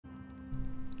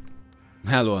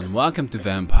Hello and welcome to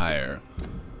Vampyr.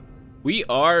 We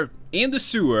are in the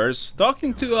sewers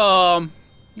talking to a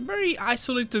very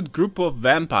isolated group of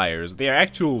vampires. They are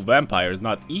actual vampires,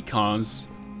 not econs.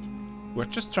 We're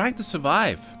just trying to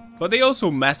survive. But they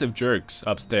also massive jerks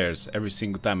upstairs every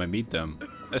single time I meet them.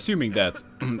 Assuming that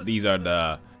these are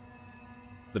the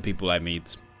people I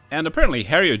meet. And apparently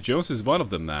Harriet Jones is one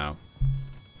of them now.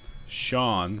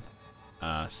 Sean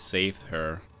saved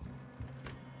her.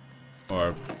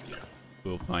 Or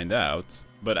we'll find out.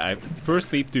 But I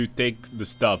first need to take the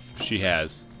stuff she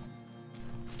has.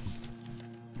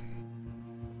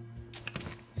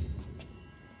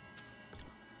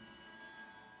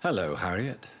 Hello,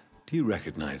 Harriet. Do you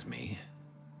recognize me?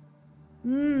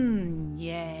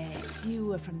 Yes, you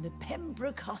were from the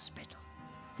Pembroke Hospital.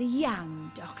 The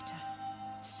young doctor.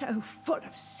 So full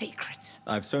of secrets.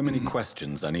 I've so many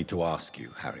questions I need to ask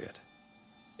you, Harriet.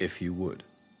 If you would.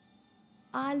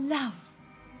 I love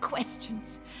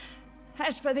questions.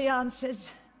 As for the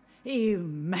answers, you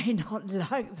may not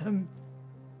like them.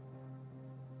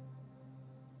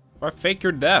 Why fake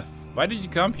your death? Why did you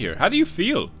come here? How do you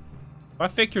feel? Why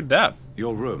fake your death?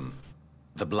 Your room.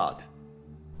 The blood.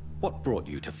 What brought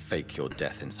you to fake your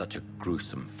death in such a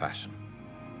gruesome fashion?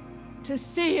 To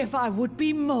see if I would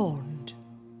be mourned.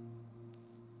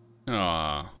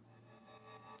 Aww.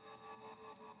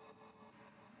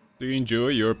 Do you enjoy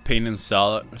your pain and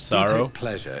sorrow? You take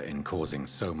pleasure in causing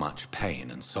so much pain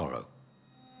and sorrow.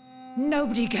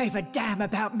 Nobody gave a damn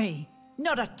about me.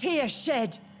 Not a tear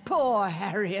shed. Poor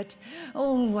Harriet.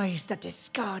 Always the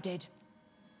discarded.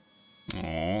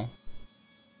 Aww.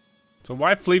 So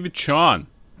why flee with Sean?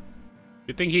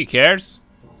 You think he cares?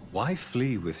 Why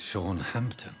flee with Sean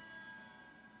Hampton?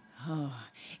 Oh,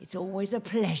 it's always a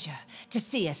pleasure to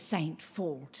see a saint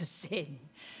fall to sin.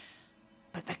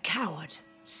 But the coward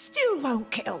still won't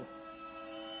kill.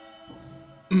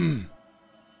 I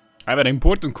have an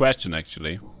important question,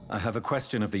 actually. I have a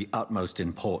question of the utmost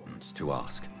importance to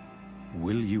ask.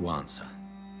 Will you answer?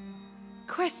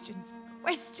 Questions,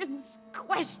 questions,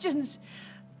 questions.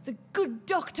 The good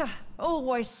doctor,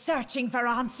 always searching for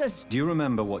answers. Do you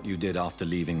remember what you did after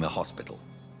leaving the hospital?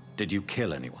 Did you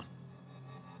kill anyone?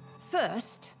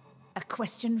 First, a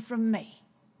question from me.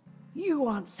 You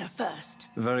answer first.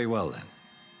 Very well then.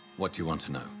 What do you want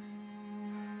to know?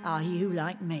 Are you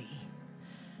like me?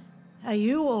 Are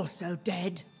you also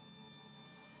dead?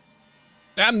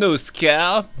 I'm no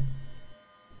scout.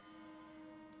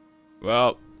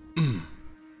 Well,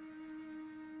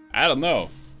 I don't know.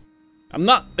 I'm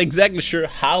not exactly sure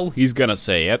how he's gonna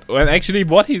say it, or actually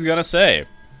what he's gonna say.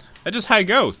 That's just how it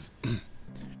goes.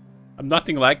 I'm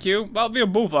nothing like you. Well, we're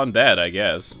both undead, I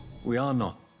guess. We are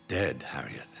not dead,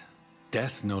 Harriet.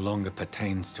 Death no longer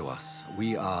pertains to us.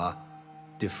 We are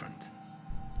different.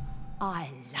 I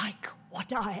like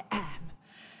what I am.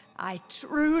 I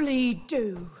truly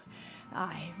do.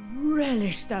 I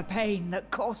relish the pain that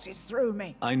courses through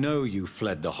me. I know you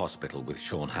fled the hospital with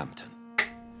Sean Hampton.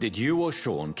 Did you or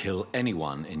Sean kill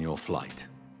anyone in your flight?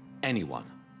 Anyone?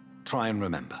 Try and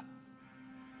remember.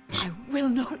 I will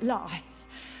not lie.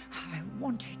 I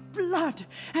wanted blood,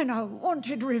 and I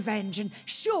wanted revenge, and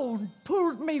Sean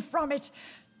pulled me from it,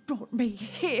 brought me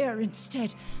here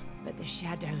instead. But the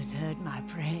shadows heard my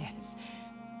prayers.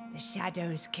 The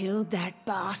shadows killed that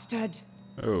bastard.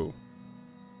 Oh.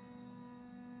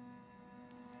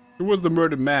 Who was the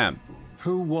murdered man?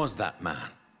 Who was that man?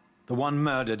 The one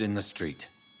murdered in the street?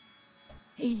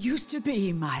 He used to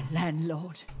be my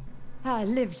landlord. I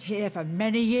lived here for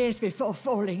many years before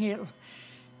falling ill.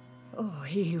 Oh,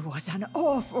 he was an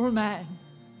awful man.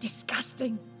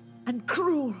 Disgusting and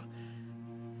cruel.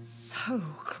 So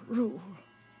cruel.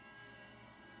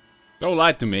 Don't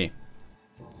lie to me.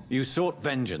 You sought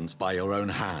vengeance by your own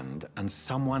hand, and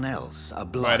someone else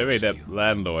obliged By the way, that you.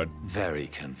 landlord. Very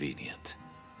convenient.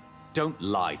 Don't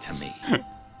lie to me.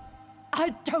 I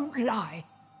don't lie.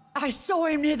 I saw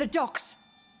him near the docks,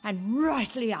 and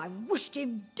rightly I wished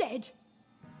him dead.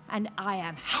 And I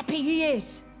am happy he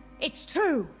is. It's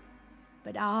true.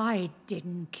 But I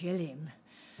didn't kill him.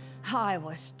 I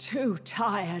was too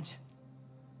tired.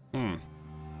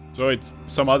 So it's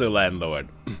some other landlord.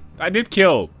 I did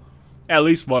kill at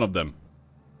least one of them.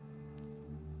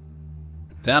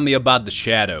 Tell me about the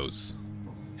shadows.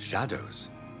 Shadows?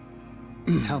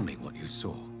 Tell me what you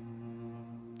saw.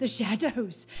 The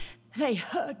shadows, they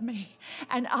heard me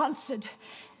and answered.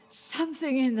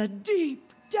 Something in the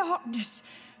deep darkness,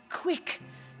 quick,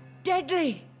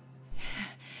 deadly.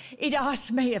 It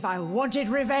asked me if I wanted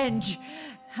revenge.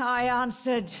 I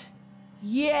answered,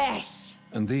 yes.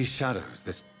 And these shadows,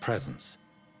 this presence,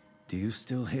 do you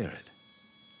still hear it?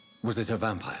 Was it a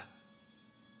vampire?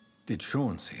 Did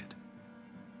Sean see it?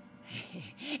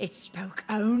 It spoke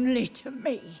only to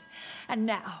me, and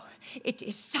now it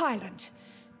is silent,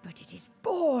 but it is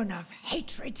born of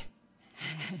hatred.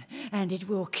 And it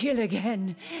will kill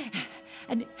again.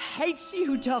 And it hates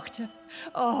you, Doctor.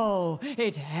 Oh,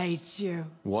 it hates you.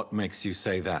 What makes you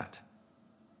say that?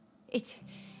 It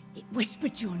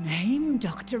whispered your name,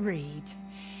 Dr. Reed.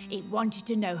 It wanted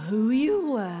to know who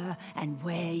you were and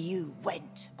where you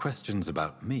went. Questions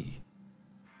about me?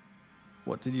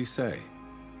 What did you say?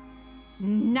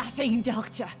 Nothing,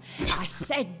 Doctor. I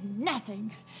said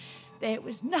nothing. There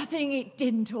was nothing it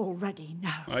didn't already know.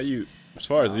 Are you, as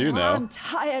far as you know? I'm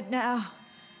tired now.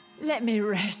 Let me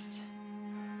rest.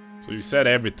 So you said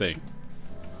everything.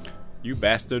 You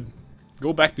bastard.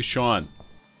 Go back to Sean.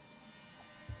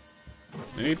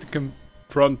 I need to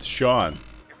confront Sean.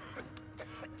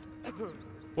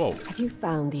 Whoa. Have you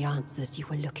found the answers you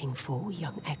were looking for,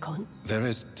 young Ekon? There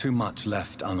is too much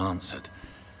left unanswered.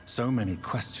 So many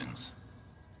questions.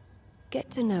 Get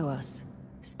to know us.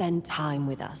 Spend time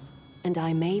with us. And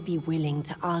I may be willing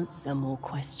to answer more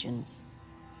questions.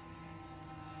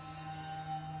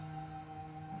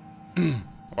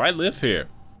 Why live here?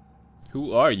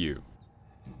 Who are you?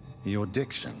 Your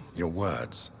diction, your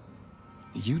words.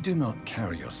 You do not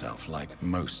carry yourself like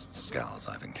most Skulls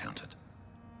I've encountered.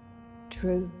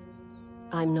 True.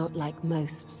 I'm not like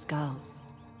most Skulls.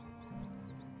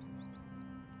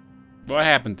 What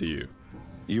happened to you?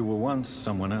 You were once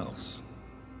someone else.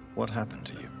 What happened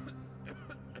to you?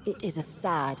 It is as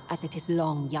sad as it is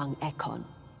long, young Ekon,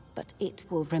 but it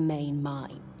will remain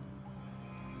mine.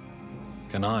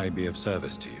 Can I be of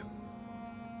service to you?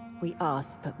 We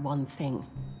ask but one thing.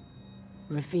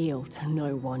 Reveal to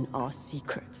no one our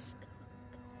secrets.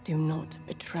 Do not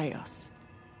betray us.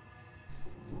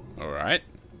 Alright.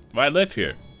 Why live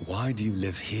here? Why do you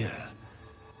live here?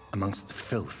 Amongst the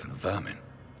filth and vermin?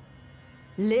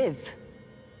 Live.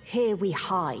 Here we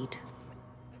hide.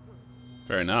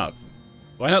 Fair enough.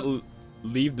 Why not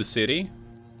leave the city?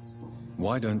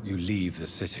 Why don't you leave the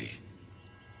city?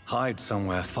 Hide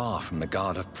somewhere far from the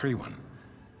Guard of Priwen,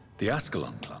 the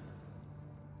Ascalon Club.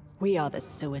 We are the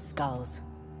Sewer Skulls.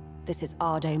 This is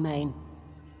our domain.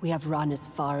 We have run as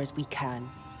far as we can,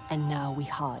 and now we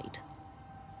hide.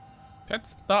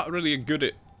 That's not really a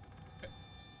good...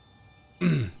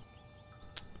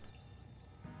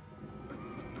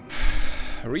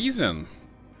 reason.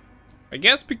 I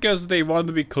guess because they want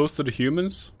to be close to the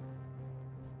humans?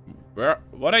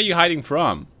 What are you hiding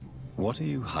from? What are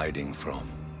you hiding from?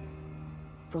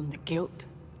 From the guilt,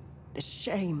 the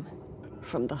shame,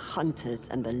 from the hunters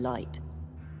and the light.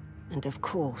 And of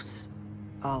course,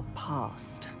 our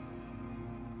past.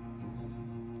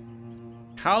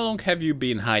 How long have you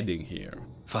been hiding here?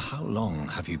 For how long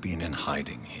have you been in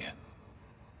hiding here?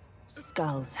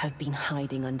 Skulls have been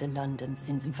hiding under London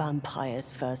since vampires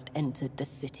first entered the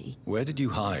city. Where did you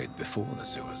hide before the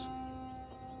sewers?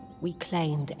 We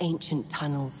claimed ancient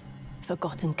tunnels,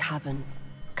 forgotten caverns,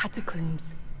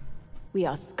 catacombs. We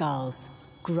are skulls,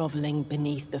 groveling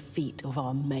beneath the feet of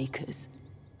our makers.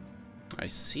 I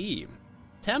see.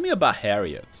 Tell me about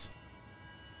Harriet.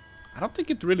 I don't think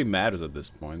it really matters at this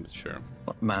point, but sure.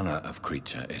 What manner of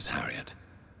creature is Harriet?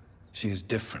 She is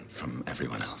different from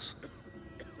everyone else.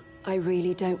 I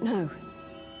really don't know.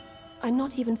 I'm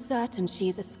not even certain she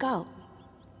is a skull.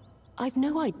 I've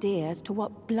no idea as to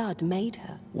what blood made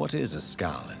her. What is a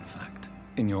skull, in fact,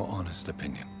 in your honest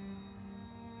opinion?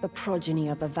 The progeny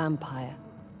of a vampire,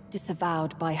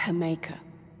 disavowed by her maker.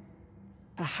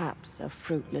 Perhaps a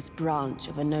fruitless branch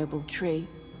of a noble tree.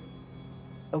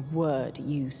 A word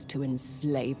used to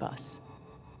enslave us.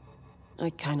 I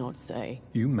cannot say.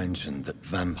 You mentioned that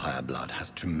vampire blood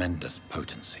has tremendous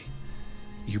potency.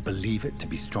 You believe it to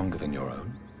be stronger than your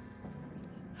own?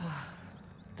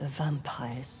 The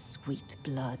vampire's sweet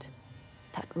blood.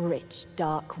 That rich,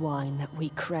 dark wine that we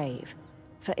crave.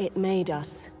 For it made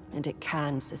us, and it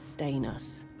can sustain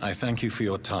us. I thank you for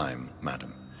your time,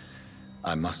 madam.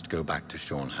 I must go back to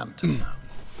Sean Hampton now.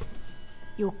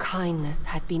 Your kindness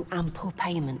has been ample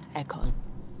payment, Ekon.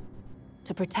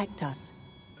 To protect us,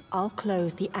 I'll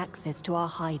close the access to our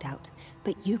hideout,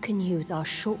 but you can use our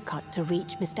shortcut to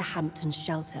reach Mr. Hampton's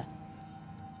shelter.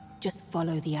 Just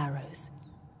follow the arrows.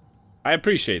 I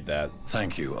appreciate that.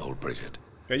 Thank you, old Bridget.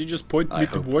 Can you just point me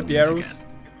hope toward the we'll meet arrows?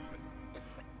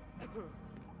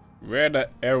 Where the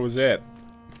arrows at?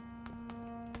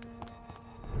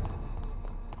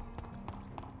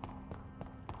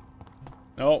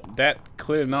 No, that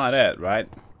clearly not it, right?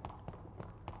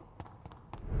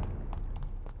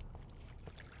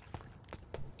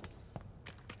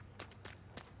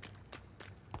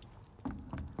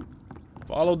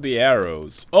 Follow the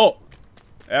arrows. Oh!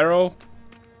 Arrow.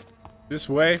 This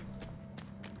way.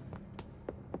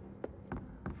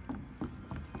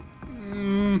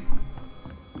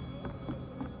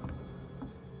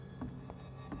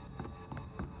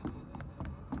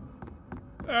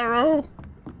 Arrow!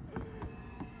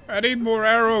 I need more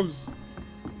arrows!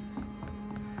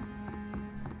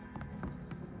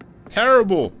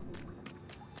 Terrible!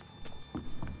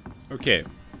 Okay.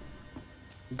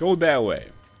 Go that way.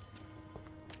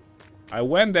 I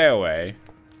went that way.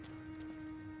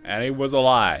 And it was a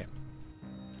lie.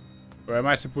 Or am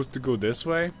I supposed to go this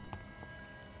way?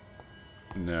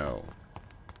 No.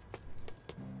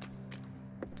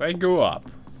 If I go up.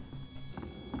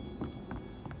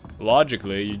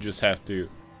 Logically, you just have to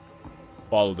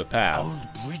follow the path.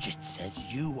 Old Bridget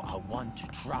says you are one to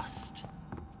trust.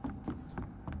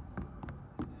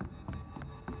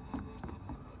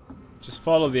 Just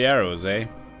follow the arrows, eh?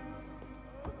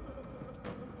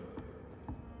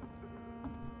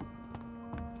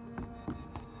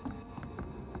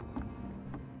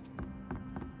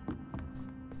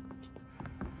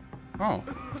 Oh,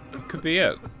 that could be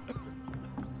it.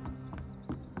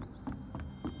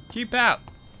 Keep out.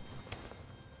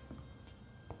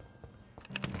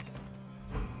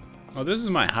 Oh, this is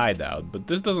my hideout, but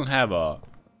this doesn't have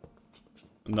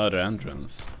another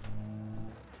entrance.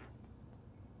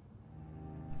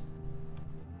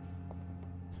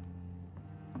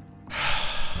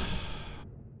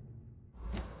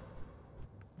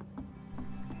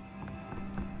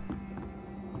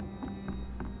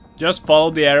 Just follow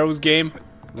the arrows, game?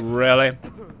 Really?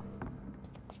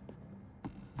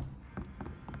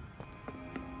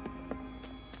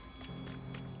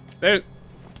 There's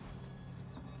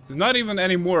not even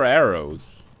any more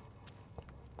arrows.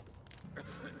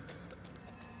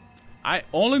 I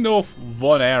only know of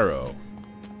one arrow.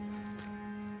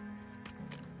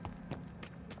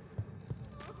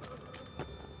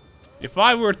 If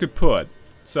I were to put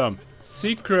some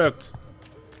secret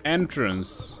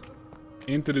entrance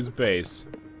into this base,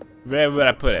 where would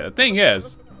I put it? The thing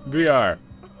is, we are...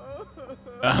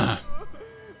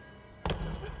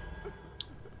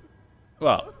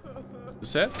 Well,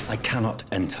 is it? I cannot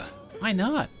enter. Why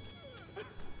not?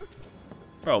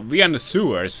 Well, we are in the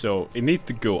sewer, so it needs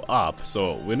to go up,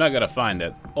 so we're not gonna find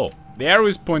it. Oh, the arrow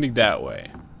is pointing that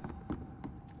way.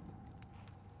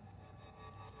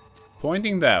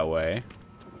 Pointing that way.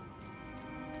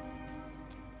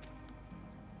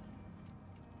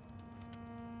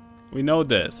 We know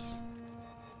this.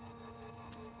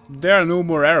 There are no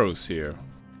more arrows here.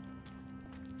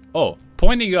 Oh,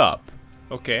 pointing up.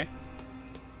 Okay.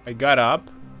 I got up.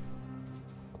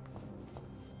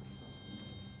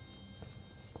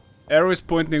 Arrow is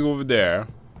pointing over there.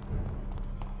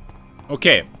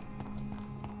 Okay.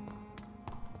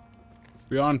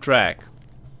 We're on track.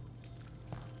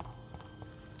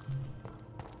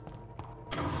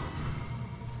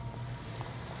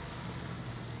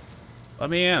 Let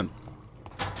me in.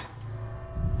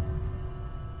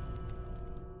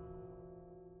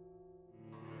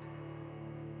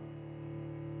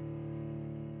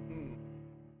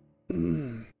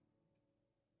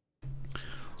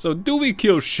 So, do we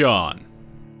kill Sean?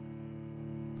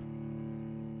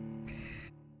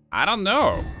 I don't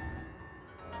know.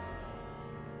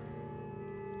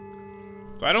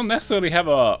 So I don't necessarily have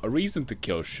a reason to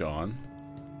kill Sean.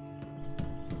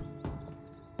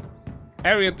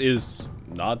 Harriet is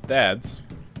not dead.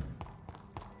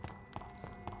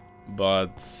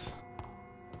 But...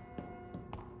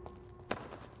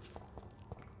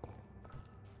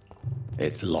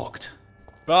 It's locked.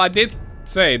 well, I did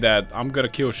say that I'm gonna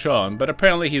kill Sean, but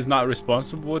apparently he's not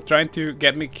responsible with trying to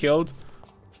get me killed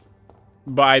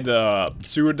by the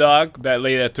sewer dog that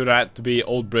later turned out to be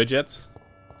old Bridget.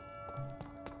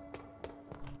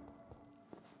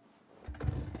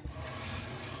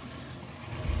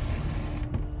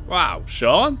 Wow,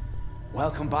 Sean?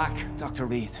 Welcome back, Dr.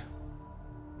 Reed.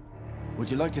 Would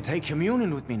you like to take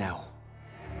communion with me now?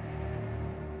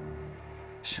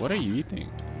 What are you eating?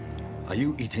 Are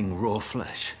you eating raw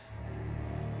flesh?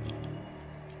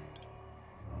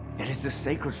 It is the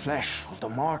sacred flesh of the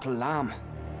mortal lamb.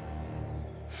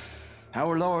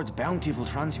 Our Lord's bountiful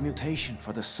transmutation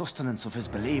for the sustenance of his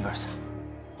believers.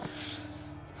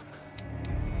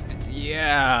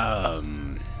 Yeah.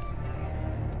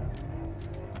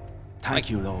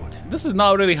 Thank you, Lord. This is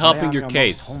not really helping I am your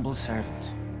case. most humble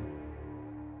servant.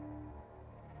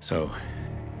 So,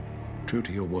 true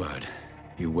to your word,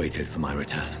 you waited for my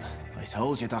return. I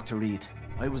told you, Dr. Reed,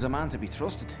 I was a man to be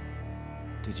trusted.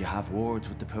 Did you have words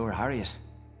with the poor Harriet?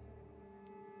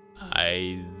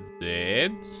 I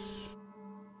did.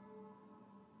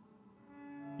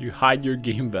 You hide your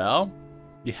game well?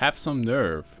 You have some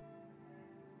nerve.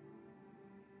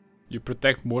 You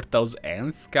protect mortals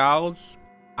and scouts?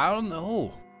 I don't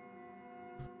know.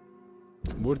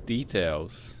 More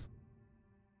details.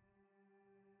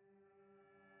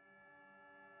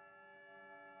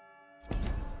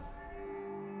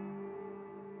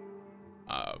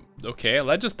 Okay,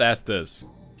 let's just ask this.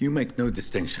 You make no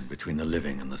distinction between the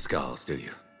living and the skulls, do you?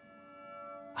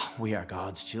 We are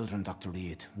God's children, Dr.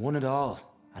 Reed. One and all.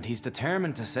 And he's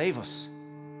determined to save us.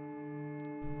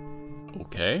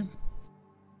 Okay.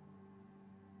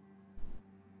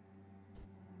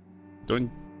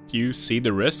 Don't you see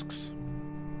the risks?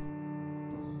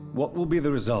 What will be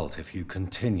the result if you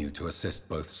continue to assist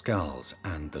both skulls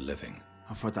and the living?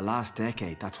 And for the last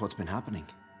decade, that's what's been happening.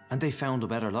 And they found a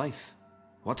better life.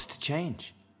 What's to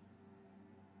change?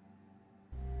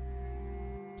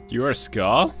 You're a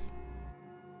Skull?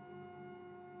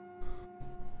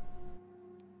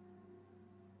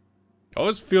 I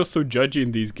always feel so judgy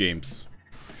in these games.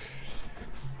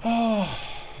 Oh,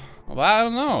 well, I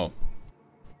don't know.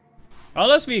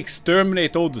 Unless we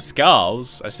exterminate all the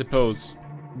Skulls, I suppose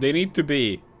they need to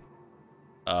be...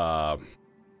 they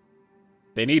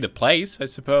need a place, I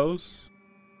suppose.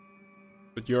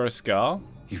 But you're a Skull?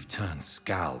 You've turned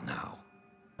Skull now.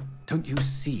 Don't you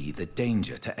see the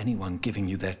danger to anyone giving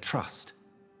you their trust?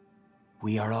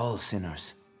 We are all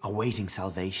sinners, awaiting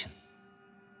salvation.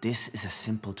 This is a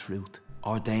simple truth,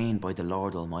 ordained by the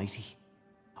Lord Almighty.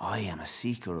 I am a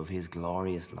seeker of His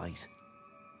glorious light.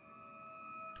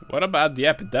 What about the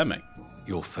epidemic?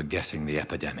 You're forgetting the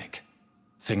epidemic.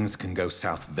 Things can go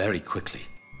south very quickly.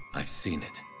 I've seen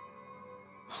it.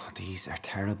 Oh, these are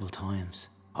terrible times.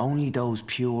 Only those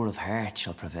pure of heart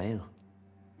shall prevail.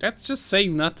 That's just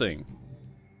saying nothing.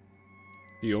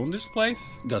 Do you own this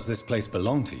place? Does this place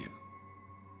belong to you?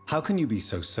 How can you be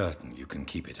so certain you can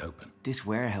keep it open? This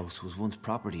warehouse was once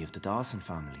property of the Dawson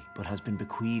family, but has been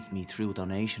bequeathed me through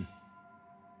donation.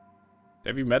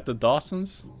 Have you met the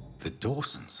Dawsons? The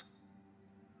Dawsons?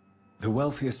 The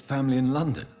wealthiest family in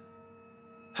London?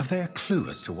 Have they a clue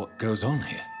as to what goes on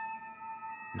here?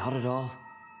 Not at all.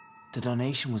 The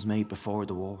donation was made before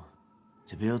the war.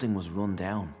 The building was run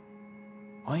down.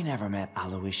 I never met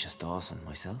Aloysius Dawson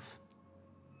myself.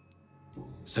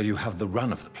 So you have the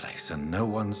run of the place and no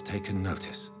one's taken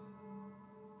notice?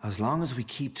 As long as we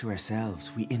keep to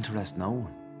ourselves, we interest no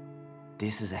one.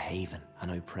 This is a haven, and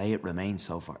I pray it remains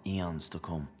so for eons to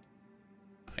come.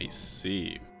 I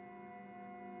see.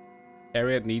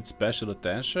 Harriet needs special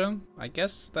attention? I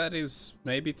guess that is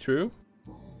maybe true.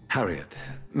 Harriet,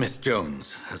 Miss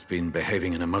Jones, has been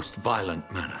behaving in a most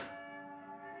violent manner.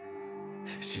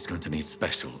 She's going to need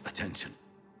special attention.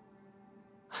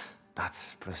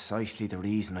 That's precisely the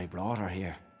reason I brought her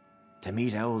here. To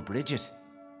meet old Bridget.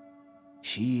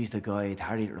 She's the guide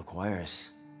Harriet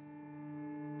requires.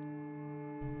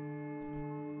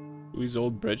 Who is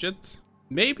old Bridget?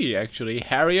 Maybe actually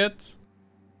Harriet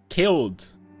killed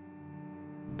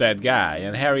that guy,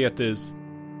 and Harriet is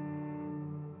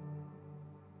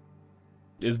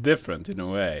different in a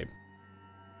way.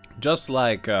 Just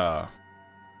like the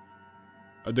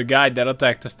guy that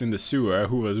attacked us in the sewer,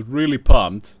 who was really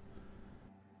pumped,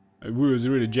 who was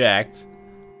really jacked.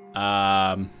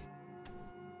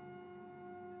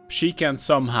 She can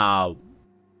somehow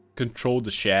control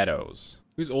the shadows.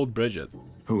 Who's old Bridget?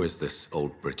 Who is this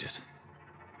old Bridget?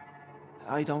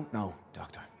 I don't know,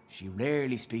 Doctor. She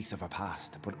rarely speaks of her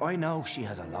past, but I know she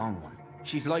has a long one.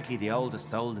 She's likely the oldest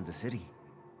soul in the city.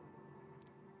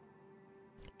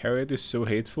 Harriet is so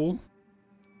hateful?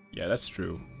 Yeah, that's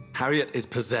true. Harriet is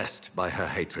possessed by her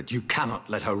hatred. You cannot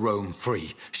let her roam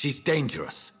free. She's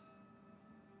dangerous.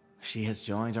 She has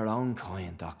joined her own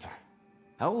kind, Doctor.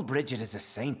 Old Bridget is a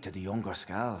saint to the younger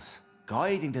Skulls,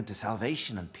 guiding them to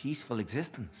salvation and peaceful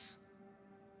existence.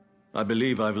 I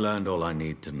believe I've learned all I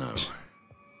need to know.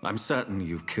 I'm certain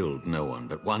you've killed no one,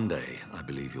 but one day I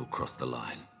believe you'll cross the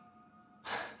line.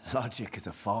 Logic is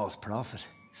a false prophet.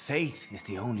 Faith is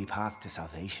the only path to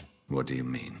salvation. What do you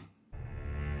mean?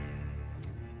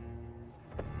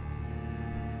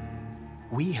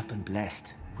 We have been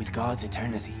blessed with God's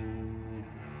eternity.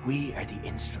 We are the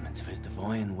instruments of His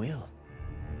divine will.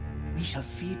 We shall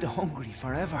feed the hungry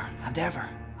forever and ever.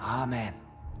 Amen.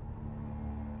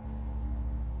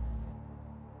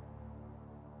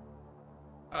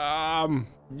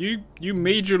 You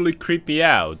majorly creep me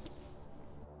out.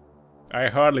 I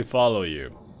hardly follow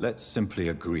you. Let's simply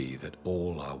agree that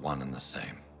all are one and the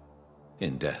same.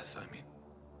 In death, I mean.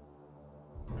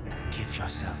 Give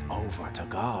yourself over to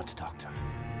God, Doctor.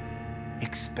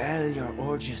 Expel your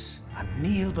urges and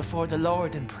kneel before the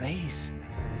Lord in praise.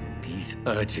 These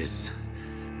urges.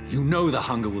 You know the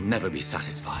hunger will never be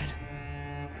satisfied.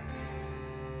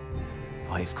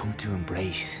 I've come to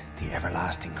embrace the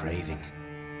everlasting craving.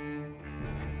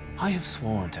 I have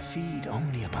sworn to feed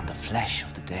only upon the flesh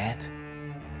of the dead.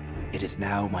 It is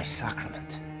now my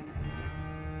sacrament.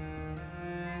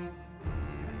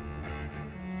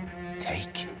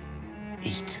 Take,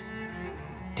 eat.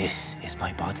 This is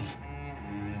my body.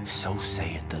 So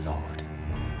saith the Lord.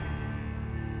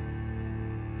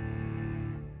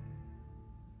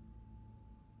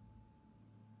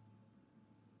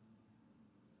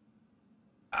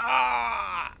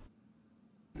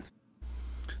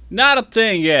 Now the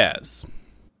thing is,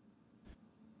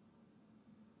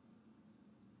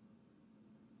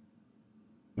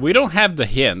 we don't have the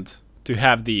hint to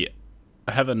have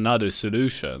another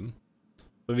solution.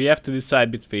 So we have to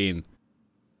decide between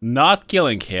not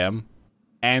killing him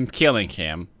and killing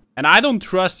him. And I don't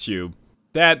trust you.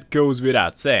 That goes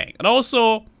without saying. And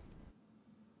also,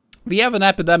 we have an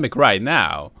epidemic right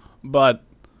now, but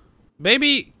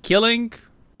maybe killing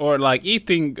or like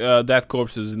eating dead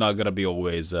corpses is not gonna be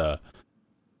always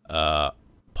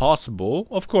possible.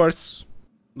 Of course,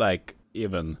 like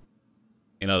even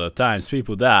in other times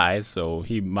people die, so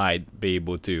he might be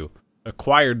able to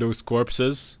acquire those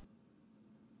corpses.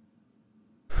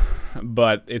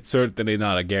 But it's certainly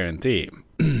not a guarantee.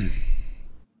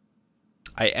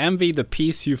 I envy the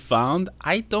peace you found.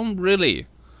 I don't really.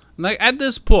 Like at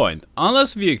this point,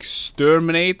 unless we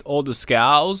exterminate all the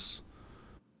scows,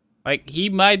 like we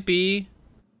might be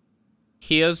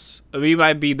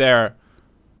their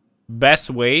best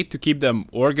way to keep them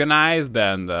organized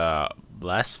and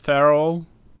less feral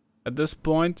at this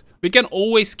point. We can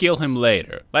always kill him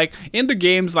later. Like in the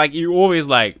games, like you always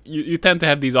like you tend to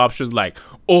have these options like,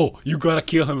 oh, you gotta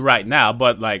kill him right now,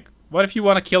 but like what if you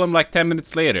want to kill him like 10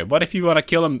 minutes later? What if you want to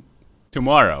kill him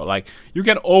tomorrow? Like you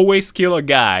can always kill a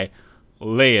guy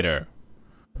later.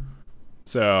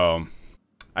 So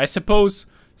I suppose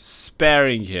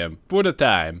sparing him for the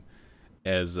time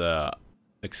is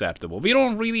acceptable. We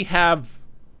don't really have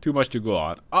too much to go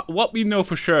on. What we know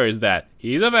for sure is that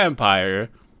he's a vampire.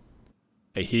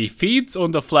 He feeds on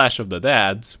the flesh of the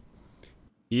dead.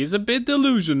 He's a bit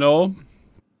delusional.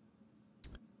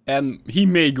 And he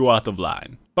may go out of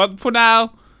line. But for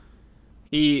now,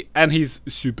 he's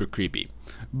super creepy.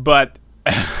 But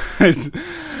I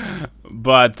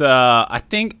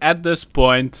think at this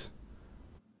point,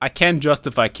 I can't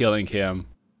justify killing him.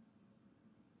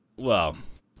 Well,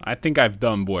 I think I've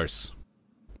done worse.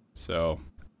 So,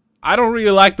 I don't really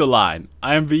like the line.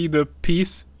 I envy the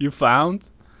peace you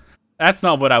found. That's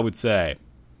not what I would say.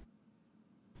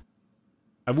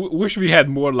 I wish we had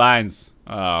more lines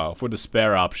for the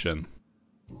spare option.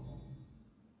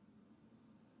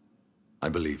 I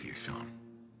believe you, Sean.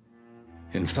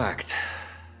 In fact,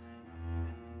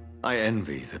 I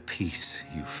envy the peace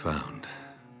you found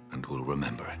and will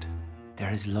remember it.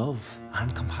 There is love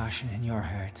and compassion in your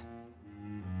heart.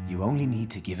 You only need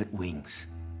to give it wings.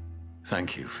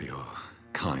 Thank you for your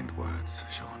kind words,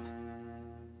 Sean.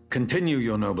 Continue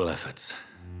your noble efforts.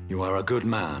 You are a good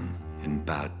man in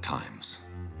bad times.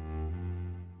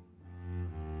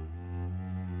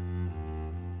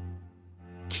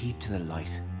 Keep to the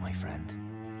light, my friend.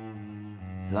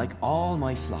 Like all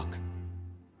my flock,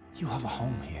 you have a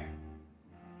home here.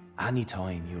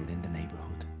 Anytime you're in the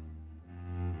neighborhood.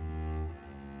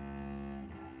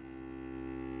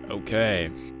 Okay.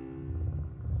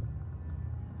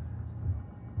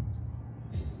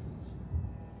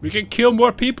 We can kill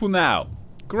more people now.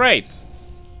 Great.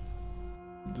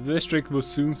 The district will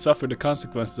soon suffer the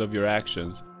consequences of your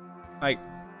actions. Like,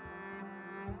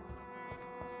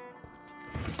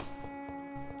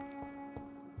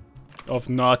 of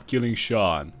not killing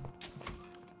Sean.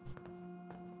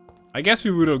 I guess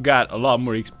we would have got a lot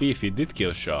more XP if we did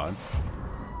kill Sean.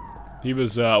 He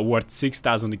was worth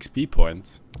 6,000 XP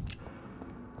points.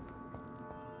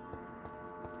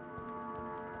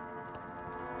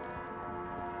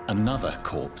 Another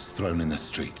corpse thrown in the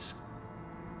streets.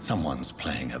 Someone's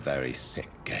playing a very sick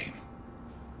game.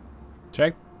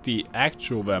 Check the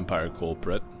actual vampire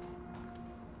culprit.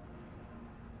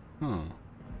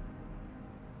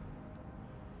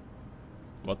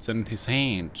 What's in his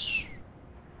hand?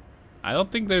 I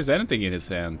don't think there's anything in his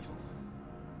hand.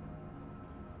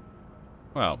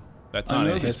 Well, that's not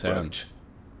in his hand.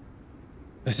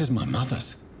 This is my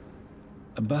mother's.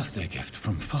 A birthday gift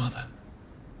from father.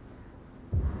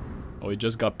 Oh, it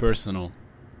just got personal.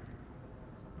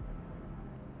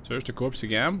 Search the corpse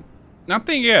again?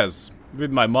 Nothing is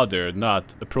with my mother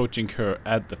not approaching her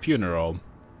at the funeral.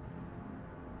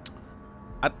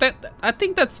 I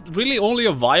think that's really only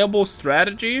a viable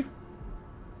strategy.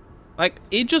 Like,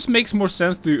 it just makes more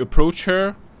sense to approach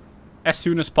her as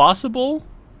soon as possible.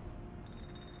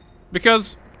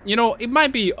 Because, you know, it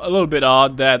might be a little bit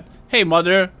odd that, hey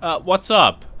mother, what's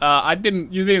up?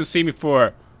 You didn't see me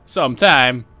for some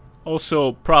time.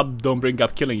 Also, don't bring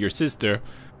up killing your sister.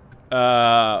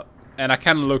 And I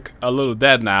kind of look a little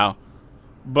dead now.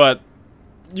 But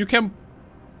you can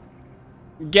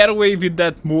get away with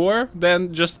that more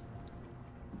than just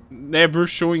never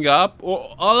showing up,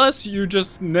 or unless you're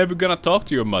just never gonna talk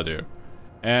to your mother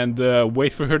and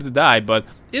wait for her to die. But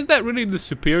is that really the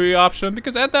superior option?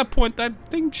 Because at that point I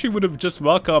think she would have just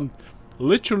welcomed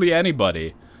literally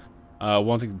anybody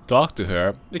wanting to talk to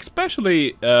her,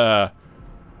 especially her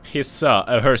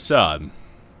son.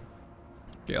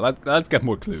 Okay, let's get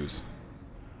more clues.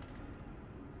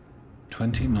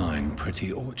 29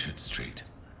 Pretty Orchard Street.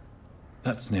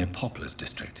 That's near Poplar's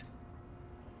district.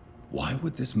 Why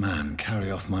would this man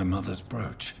carry off my mother's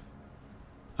brooch?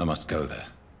 I must go there.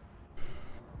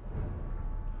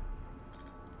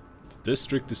 The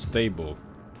district is stable.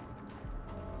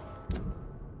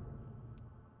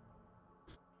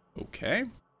 Okay.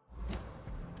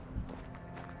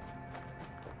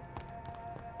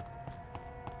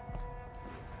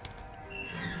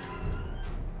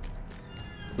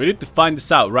 We need to find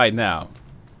this out right now.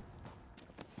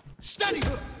 Steady!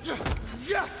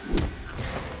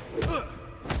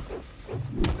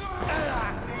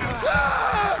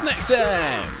 Snack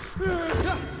time!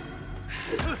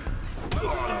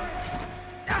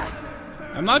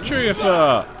 I'm not sure if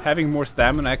having more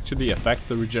stamina actually affects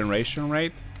the regeneration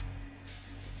rate.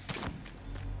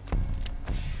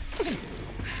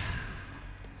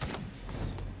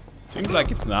 Seems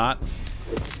like it's not.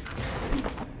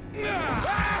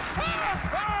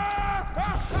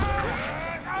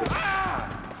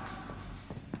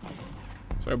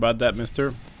 Sorry about that,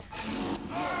 mister.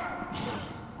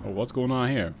 Oh, what's going on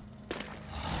here?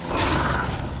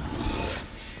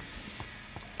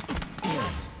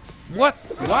 What?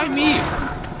 Why me?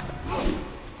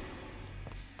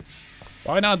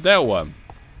 Why not that one?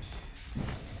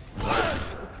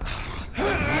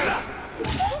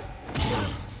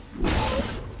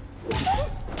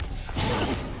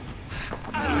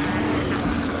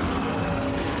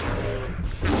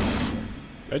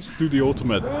 Let's just do the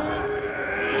ultimate.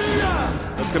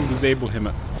 That's gonna disable him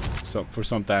for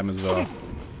some time as well.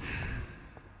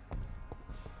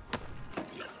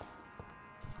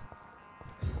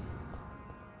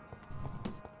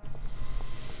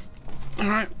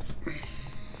 Alright.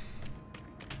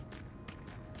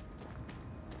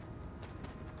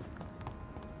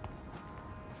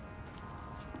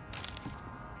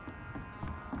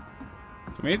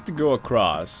 So we need to go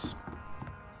across.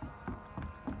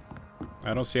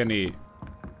 I don't see any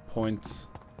points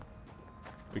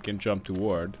we can jump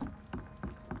toward.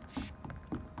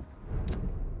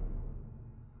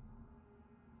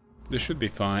 This should be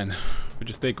fine. We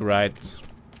just take a right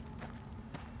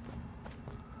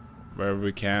wherever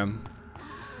we can.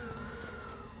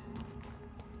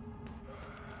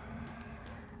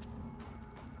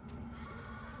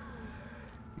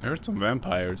 I heard some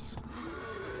vampires.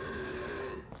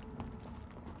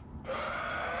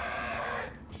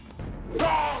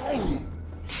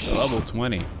 Level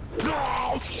 20.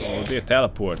 Oh, it'll be a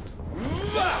teleport.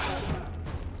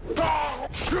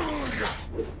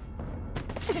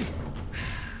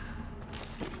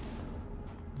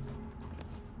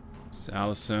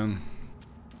 Salison.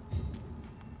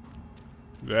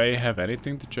 Do I have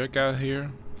anything to check out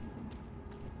here?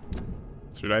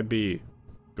 Should I be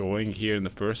going here in the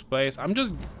first place? I'm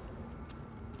just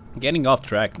getting off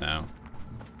track now.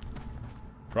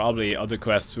 Probably other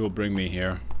quests will bring me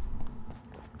here.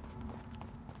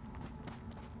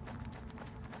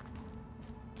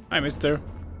 Hi, mister.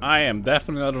 I am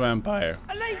definitely not a vampire.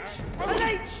 A leech! A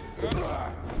leech!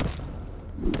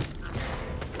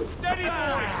 Steady,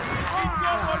 boy! He's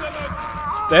got one of them!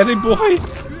 Steady, boy!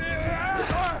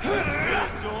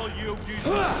 That's all you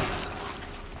deserve.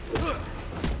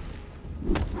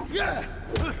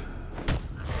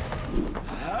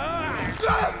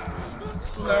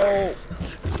 No.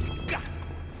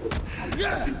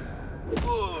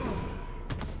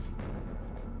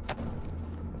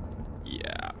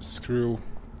 Yeah, screw.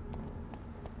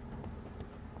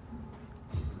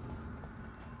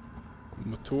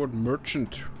 Matured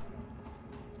merchant.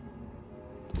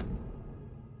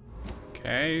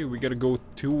 Okay, we gotta go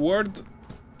toward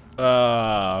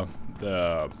the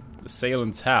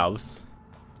assailant's house.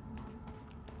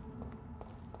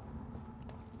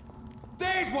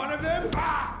 There's one of them!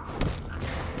 Ah!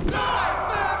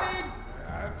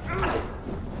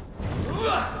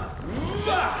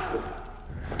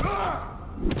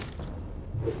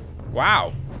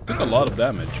 Wow, took a lot of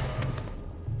damage.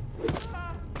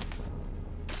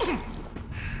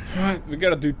 Alright, we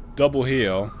gotta do double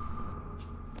heal.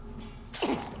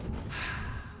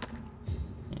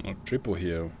 triple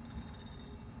heal.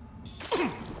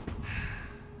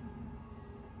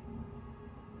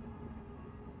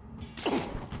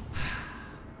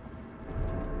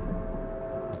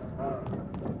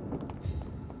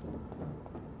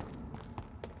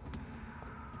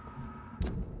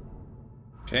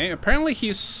 Okay, apparently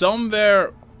he's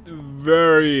somewhere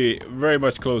very, very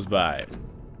much close by.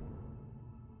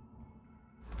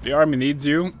 The army needs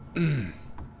you.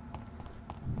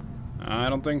 I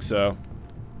don't think so.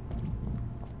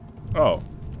 Oh.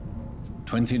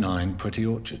 29 Pretty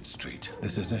Orchard Street.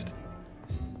 This is it.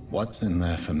 What's in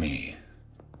there for me?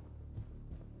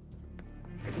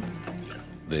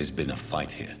 There's been a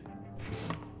fight here.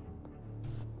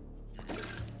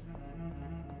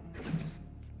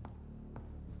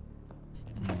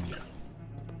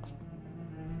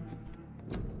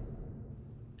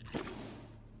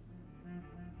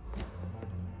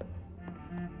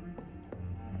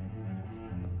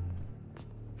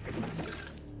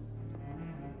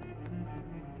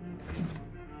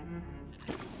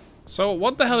 So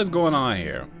what the hell is going on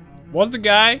here? Was the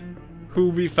guy who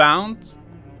we found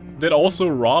did also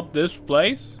rob this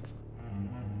place?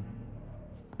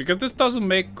 Because this doesn't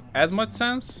make as much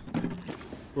sense.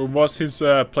 Or was his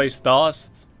place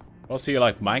lost? Was he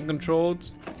like mind controlled?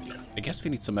 I guess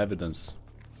we need some evidence.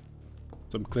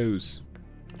 Some clues.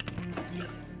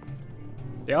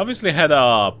 They obviously had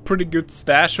a pretty good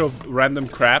stash of random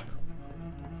crap.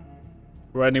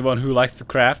 For anyone who likes to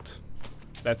craft.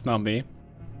 That's not me.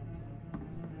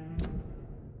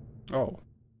 Oh.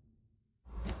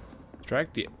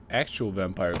 Track the actual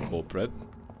vampire culprit.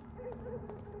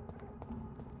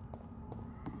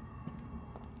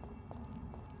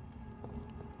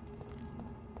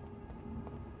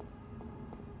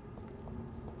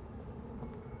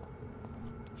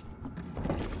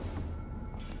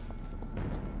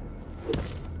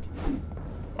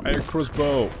 Fire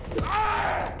crossbow.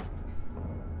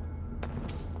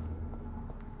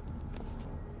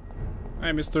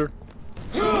 Hi, mister.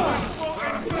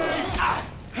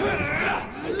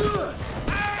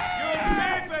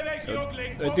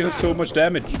 They deal so much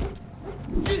damage.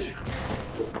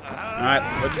 Alright,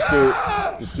 let's just do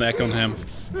a snack on him.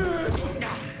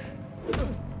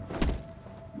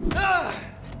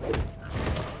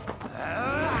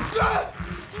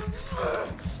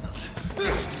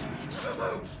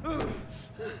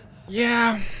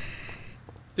 Yeah.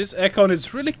 This Ekon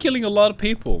is really killing a lot of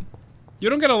people.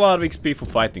 You don't get a lot of XP for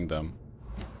fighting them.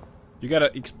 You get an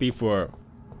XP for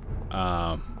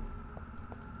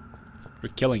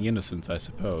killing innocents, I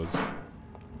suppose.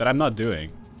 That I'm not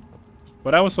doing.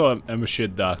 But I also am a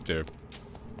shit doctor.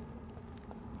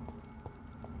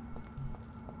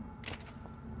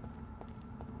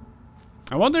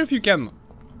 I wonder if you can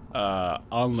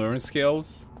unlearn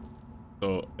skills.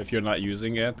 So if you're not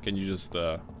using it, can you just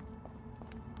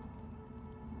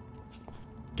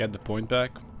get the point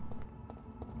back?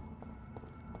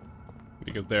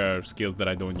 Because there are skills that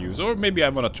I don't use. Or maybe I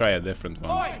want to try a different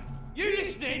one. Oi! You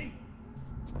listening?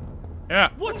 Yeah.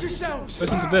 Watch yourselves!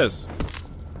 Listen to this.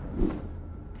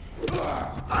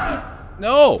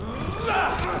 No!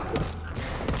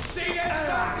 See them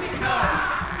fancy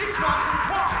nose? This one's a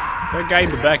top! That guy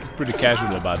in the back is pretty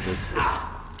casual about this.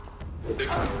 Burn,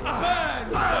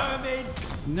 vermin!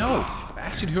 No! It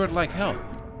actually hurt like hell.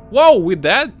 Whoa! With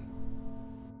that?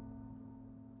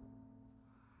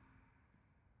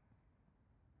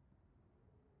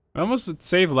 When was it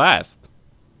save last?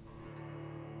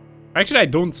 Actually, I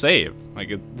don't save. Like,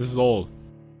 this is all...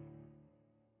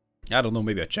 I don't know,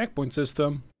 maybe a checkpoint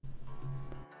system?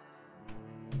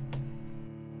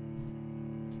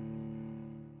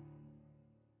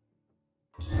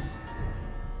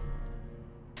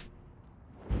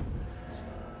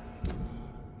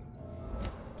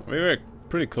 We were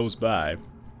pretty close by.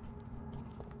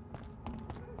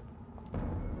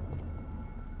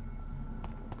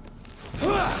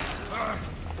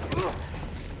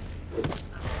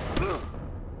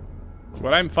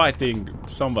 But I'm fighting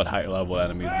somewhat high level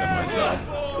enemies than myself.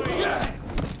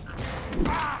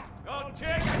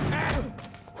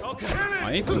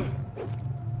 I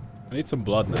need some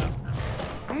blood now.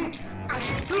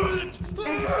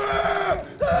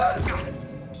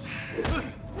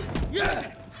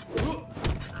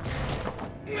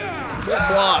 Good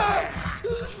block.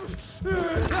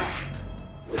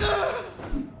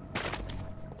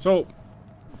 So,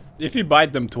 if you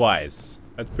bite them twice,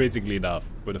 that's basically enough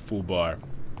with a full bar.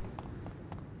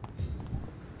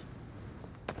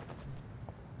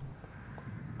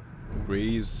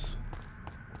 Breeze.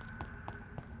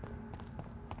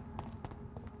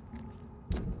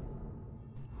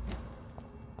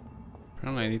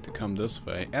 Apparently I need to come this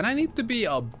way. And I need to be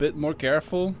a bit more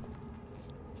careful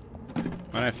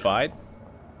When I fight?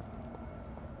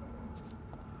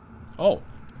 Oh.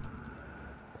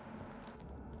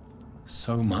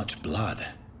 So much blood.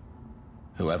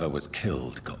 Whoever was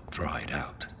killed got dried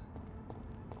out.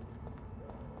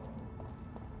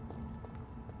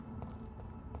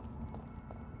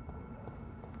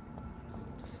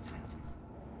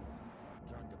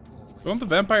 Don't the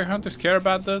vampire hunters care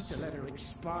about this? Let her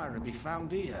expire and be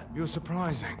found here. You're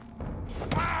surprising.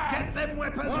 Get them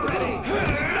weapons ready!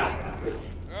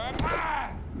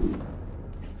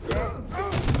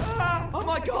 Oh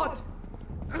my god!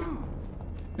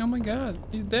 Oh my god,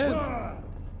 he's dead.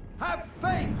 Have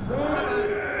faith,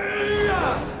 brothers!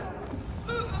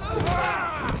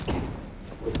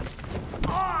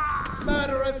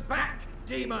 Murderers back,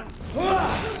 demon!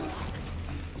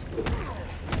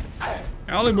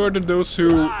 I only murdered those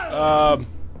who,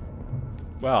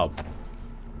 well,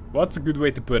 what's a good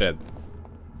way to put it?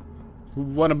 Who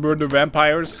want to murder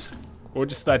vampires? Or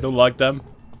just I don't like them?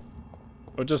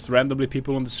 Or just randomly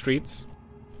people on the streets?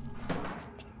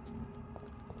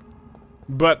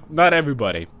 But not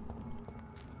everybody.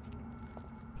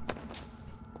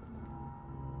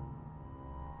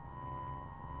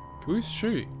 Who is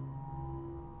she?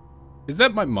 Is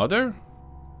that my mother?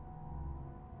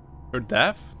 Her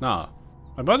deaf? Nah.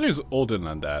 My mother is older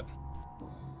than that.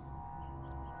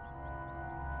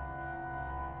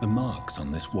 The marks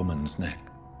on this woman's neck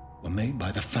were made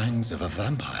by the fangs of a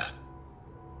vampire.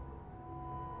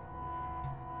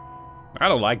 I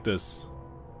don't like this.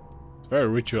 It's very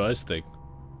ritualistic.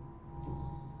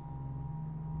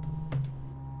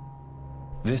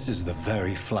 This is the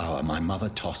very flower my mother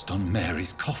tossed on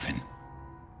Mary's coffin.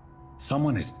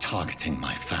 Someone is targeting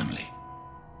my family.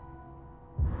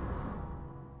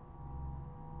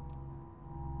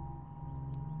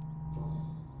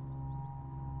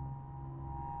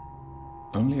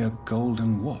 Only a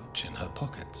golden watch in her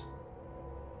pockets.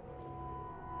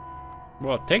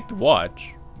 Well, take the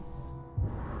watch.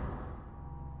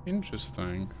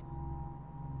 Interesting.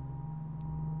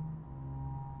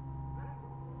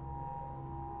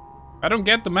 I don't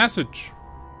get the message.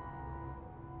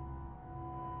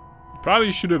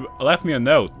 Probably should have left me a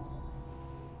note.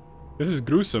 This is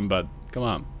gruesome, but come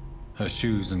on. Her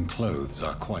shoes and clothes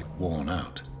are quite worn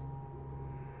out.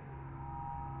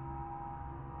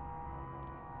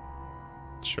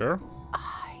 Sure.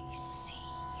 I see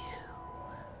you.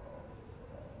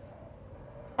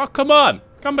 Oh, come on!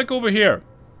 Come back over here.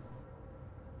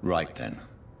 Right then.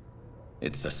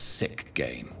 It's a sick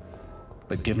game.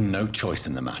 But given no choice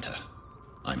in the matter,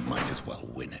 I might as well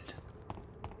win it.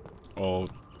 Oh.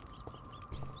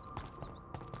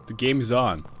 The game is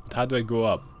on. But how do I go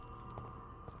up?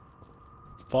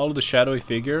 Follow the shadowy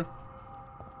figure?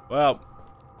 Well,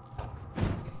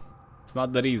 it's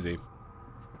not that easy.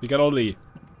 You can only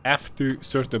F to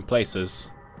certain places.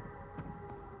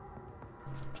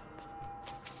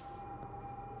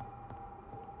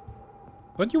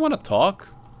 Don't you want to talk,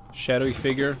 shadowy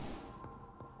figure?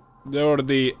 They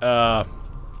already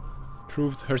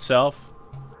proved herself.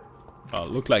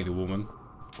 Looked like a woman.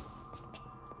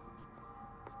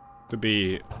 To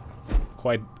be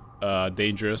quite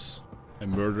dangerous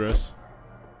and murderous.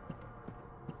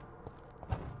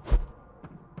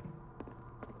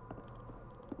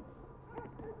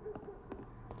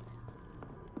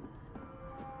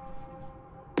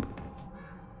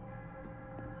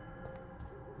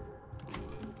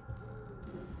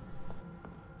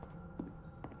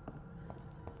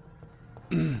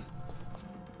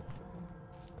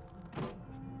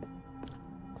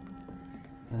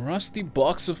 Rusty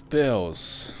box of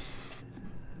pills.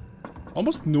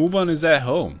 Almost no one is at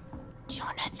home.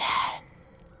 Jonathan.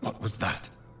 What was that?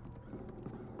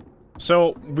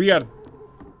 So we are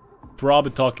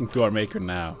probably talking to our maker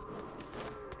now.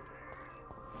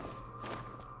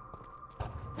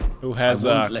 Who has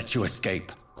I won't let you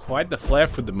escape. quite the flair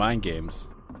for the mind games.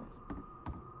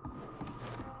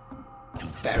 You're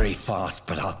very fast,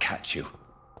 but I'll catch you.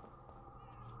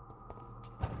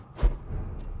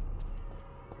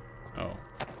 Oh.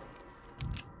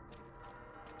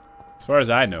 As far as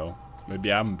I know,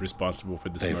 maybe I'm responsible for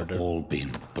this They've murder. all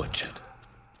been butchered.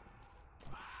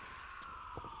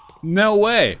 No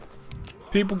way!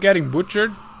 People getting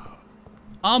butchered?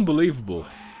 Unbelievable.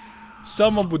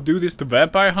 Someone would do this to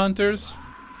vampire hunters?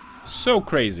 So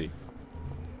crazy.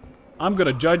 I'm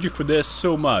gonna judge you for this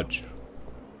so much.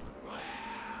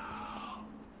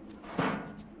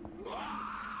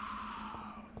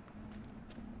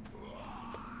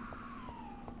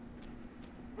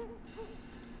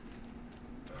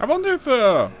 I wonder if,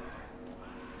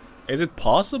 is it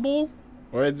possible?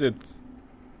 Or is it...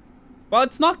 Well,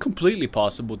 it's not completely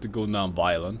possible to go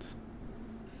non-violent.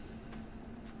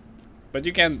 But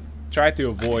you can try to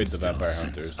avoid the I can still vampire sense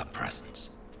hunters. a presence.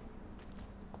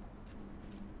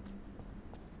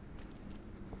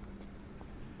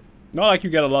 Not like you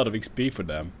get a lot of XP for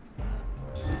them.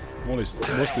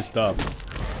 Mostly stuff.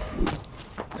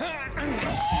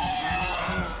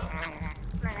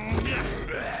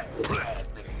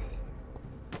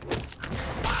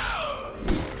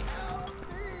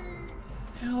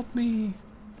 Help me.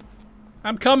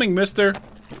 I'm coming, mister.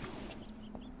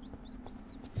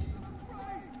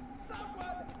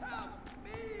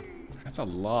 That's a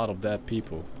lot of dead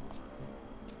people.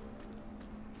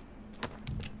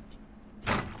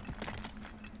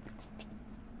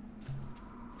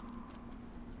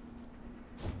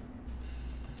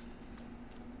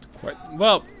 Quite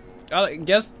well. I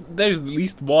guess there's at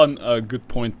least one good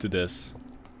point to this.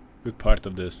 Good part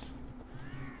of this.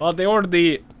 Well, they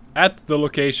already at the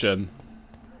location,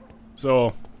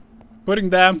 so putting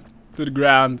them to the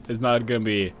ground is not gonna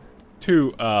be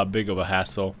too big of a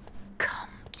hassle. Come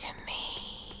to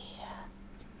me.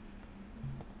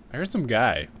 I heard some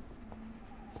guy,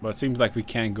 but it seems like we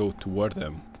can't go toward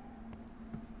him.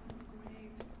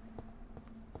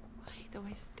 Why do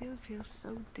I still feel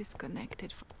so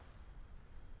disconnected from...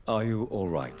 Are you all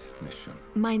right, Miss Shun?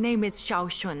 My name is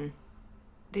Xiao Shun.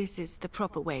 This is the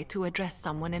proper way to address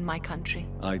someone in my country.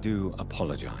 I do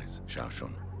apologize, Xiao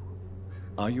Shun.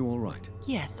 Are you all right?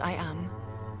 Yes, I am.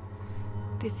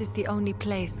 This is the only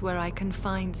place where I can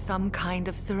find some kind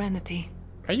of serenity.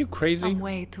 Are you crazy? Some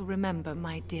way to remember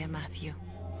my dear Matthew.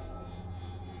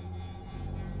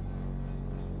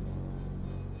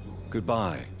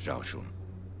 Goodbye, Xiao Shun.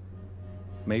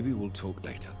 Maybe we'll talk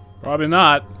later. Probably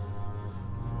not.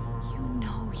 You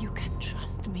know you can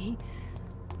trust me.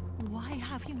 Why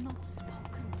have you not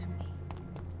spoken to me?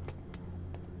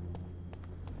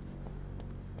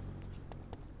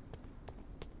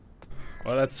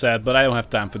 Well, that's sad, but I don't have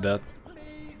time for that.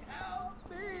 Please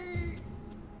help me!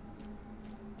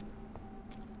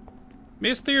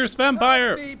 Mysterious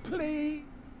vampire! Help me, please!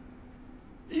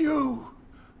 You!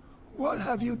 What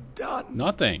have you done?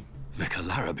 Nothing. Vicar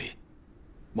Larrabee,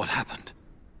 what happened?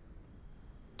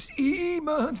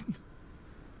 Demon!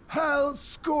 Hell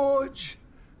scourge!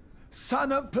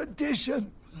 Son of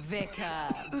perdition! Vicar!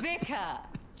 Vicar!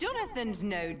 Jonathan's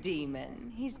no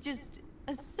demon. He's just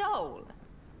a soul.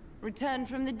 Returned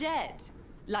from the dead.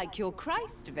 Like your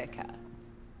Christ, Vicar.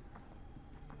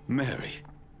 Mary,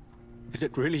 is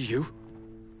it really you?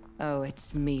 Oh,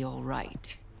 it's me, all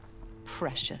right.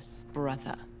 Precious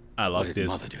brother. I love What is this.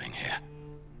 Mother doing here?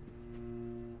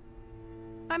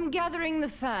 I'm gathering the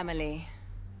family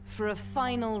for a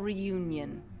final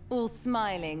reunion. All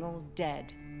smiling, all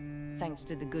dead. Thanks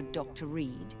to the good Dr.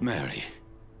 Reed. Mary.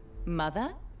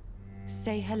 Mother,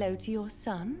 say hello to your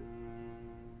son.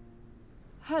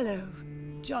 Hello,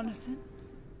 Jonathan.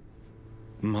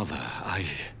 Mother,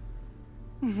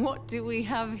 What do we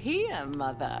have here,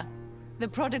 Mother? The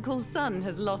prodigal son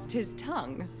has lost his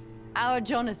tongue. Our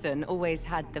Jonathan always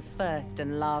had the first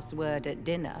and last word at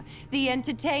dinner. The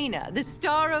entertainer, the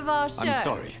star of our show. I'm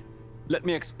sorry. Let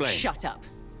me explain. Shut up.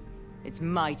 It's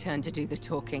my turn to do the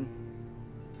talking.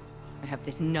 I have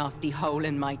this nasty hole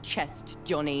in my chest,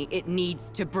 Johnny. It needs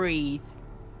to breathe.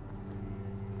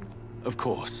 Of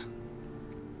course.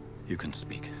 You can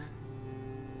speak.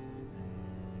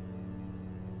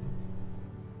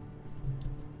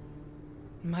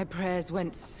 My prayers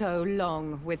went so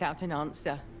long without an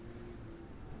answer.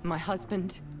 My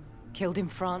husband, killed in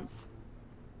France.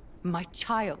 My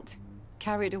child,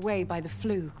 carried away by the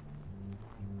flu.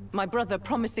 My brother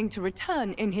promising to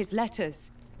return in his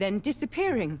letters, then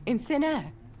disappearing in thin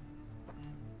air.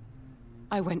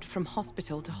 I went from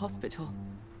hospital to hospital.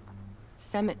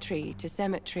 Cemetery to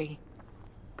cemetery.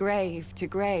 Grave to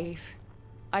grave.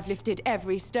 I've lifted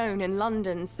every stone in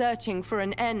London, searching for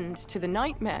an end to the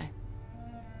nightmare.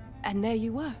 And there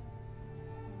you were.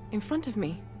 In front of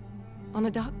me. On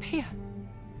a dark pier.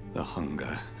 The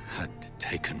hunger had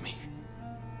taken me.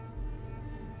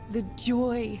 The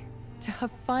joy to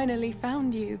have finally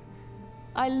found you.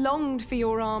 I longed for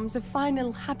your arms, a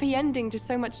final happy ending to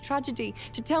so much tragedy,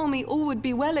 to tell me all would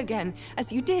be well again,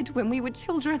 as you did when we were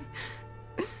children.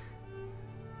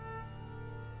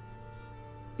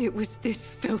 It was this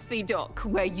filthy dock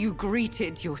where you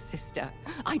greeted your sister.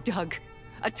 I dug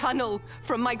a tunnel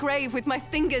from my grave with my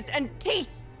fingers and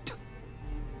teeth.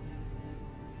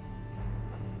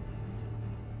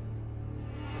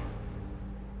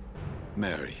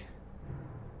 Mary.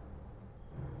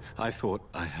 I thought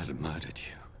I had murdered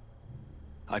you.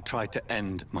 I tried to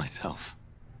end myself.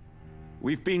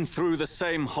 We've been through the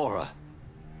same horror.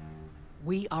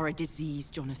 We are a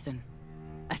disease, Jonathan.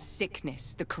 A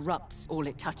sickness that corrupts all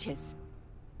it touches.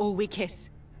 all we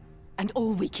kiss, and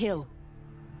all we kill.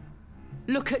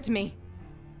 Look at me.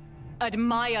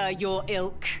 Admire your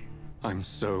ilk. I'm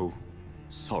so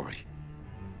sorry.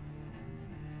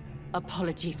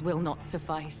 Apologies will not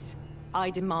suffice. I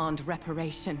demand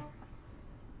reparation.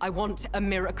 I want a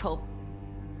miracle.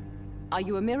 Are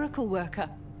you a miracle worker,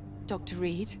 Dr.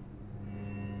 Reed?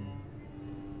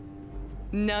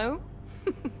 No?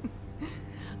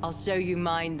 I'll show you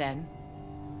mine then.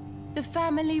 The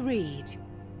family Reed,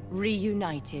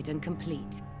 reunited and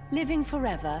complete, living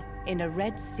forever in a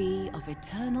red sea of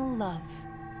eternal love.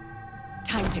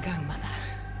 Time to go, Mother.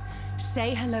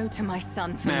 Say hello to my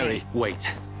son for me. Mary,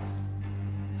 wait.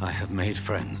 I have made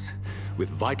friends with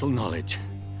vital knowledge.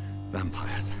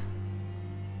 Vampires.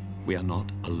 We are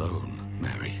not alone,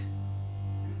 Mary.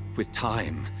 With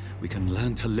time, we can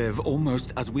learn to live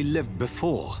almost as we lived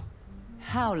before.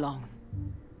 How long?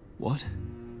 What?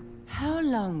 How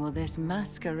long will this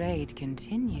masquerade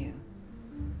continue?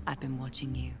 I've been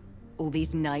watching you. All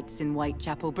these nights in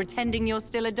Whitechapel pretending you're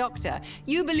still a doctor.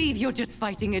 You believe you're just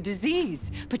fighting a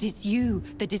disease. But it's you,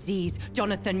 the disease.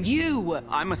 Jonathan, you!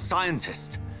 I'm a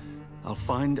scientist. I'll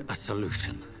find a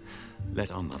solution.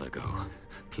 Let our mother go,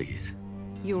 please.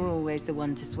 You're always the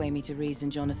one to sway me to reason,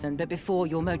 Jonathan. But before,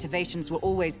 your motivations were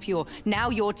always pure. Now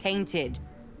you're tainted.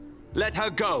 Let her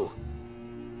go!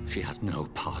 She has no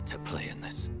part to play in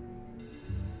this.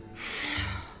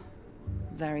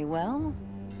 Very well.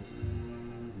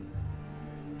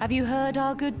 Have you heard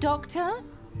our good doctor?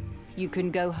 You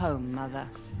can go home, Mother.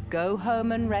 Go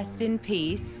home and rest in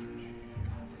peace.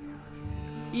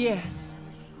 Yes,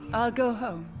 I'll go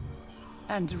home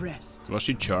and rest. Was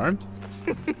she charmed?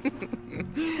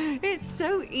 It's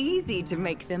so easy to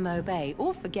make them obey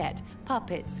or forget.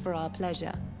 Puppets for our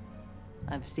pleasure.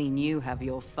 I've seen you have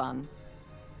your fun.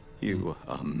 You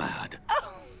are mad.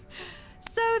 Oh,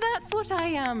 so that's what I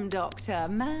am, Doctor.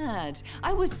 Mad.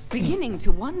 I was beginning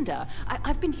to wonder.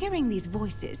 I've been hearing these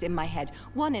voices in my head.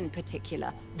 One in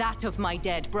particular, that of my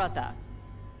dead brother.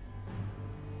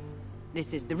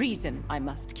 This is the reason I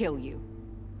must kill you.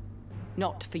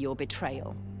 Not for your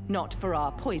betrayal. Not for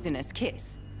our poisonous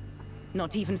kiss.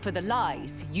 Not even for the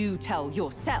lies you tell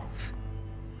yourself.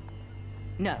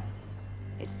 No.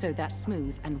 It's so that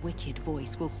smooth and wicked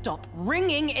voice will stop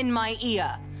ringing in my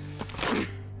ear.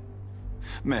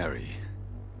 Mary.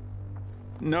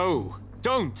 No,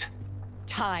 don't!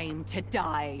 Time to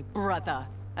die, brother.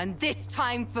 And this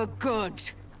time for good.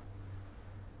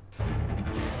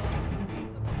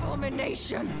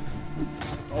 Abomination!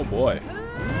 Oh boy.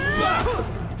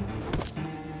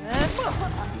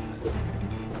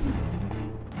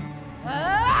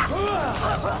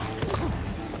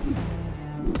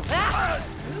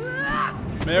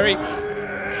 Mary,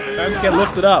 time to get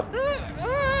lifted up.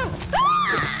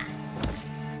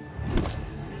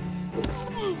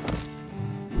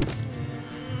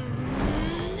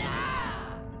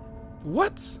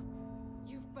 What?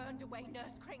 You've burned away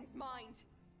Nurse Crane's mind.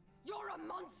 You're a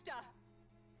monster.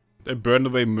 I burned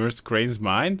away Nurse Crane's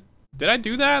mind? Did I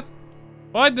do that?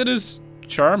 All I did is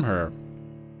charm her.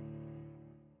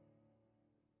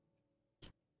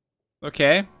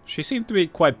 Okay, she seemed to be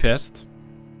quite pissed.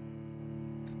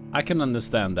 I can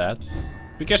understand that.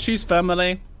 Because she's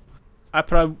family, it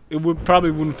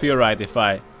probably wouldn't feel right if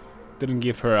I didn't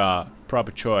give her a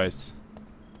proper choice.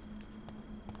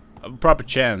 A proper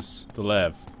chance to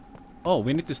live. Oh,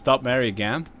 we need to stop Mary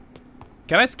again?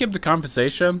 Can I skip the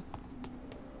conversation?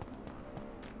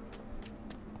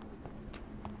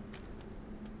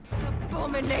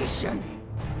 Abomination!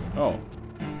 Oh.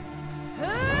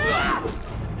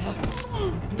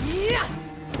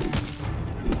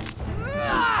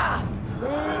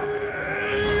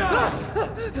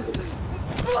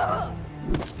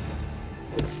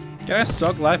 Can I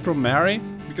suck life from Mary?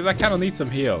 Because I kind of need some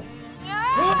heal.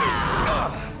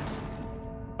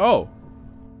 Oh.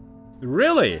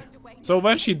 Really? So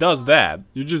when she does that,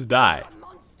 you just die.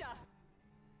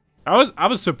 I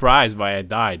was surprised why I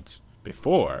died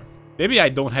before. Maybe I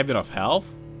don't have enough health?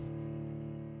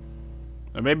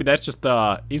 Or maybe that's just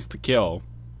a insta-kill.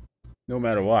 No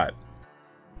matter what.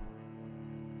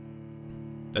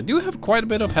 I do have quite a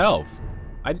bit of health.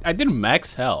 I didn't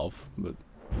max health, but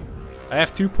I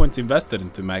have 2 points invested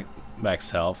into max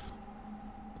health.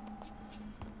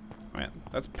 Man,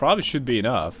 that probably should be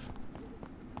enough.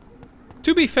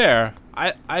 To be fair,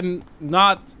 I'm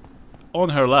not on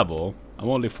her level. I'm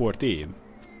only 14.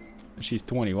 And she's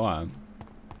 21.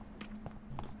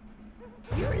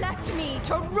 You left me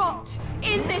to rot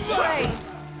in this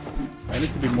grave! I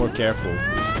need to be more careful.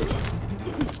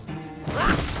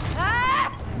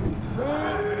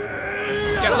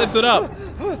 Get lifted up!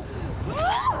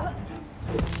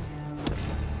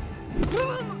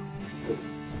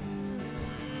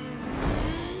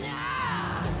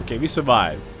 Okay, we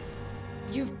survived.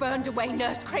 You've burned away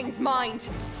Nurse Crane's mind.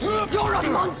 You're a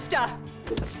monster!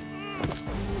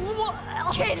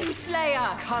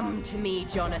 Kinslayer! Come to me,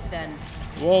 Jonathan.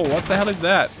 Whoa, what the hell is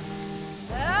that?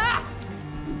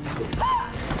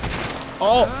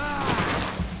 Oh!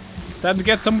 Time to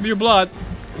get some of your blood.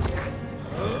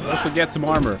 Also get some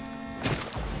armor.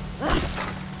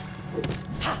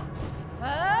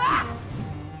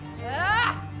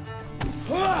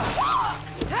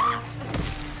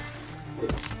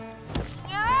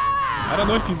 I don't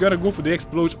know if you gotta go for the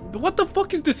explosion. What the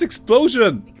fuck is this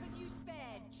explosion? Because you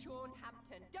spared Sean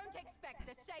Hampton, don't expect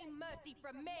the same mercy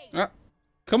from me.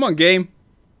 Come on, game.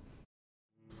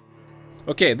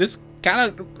 Okay, this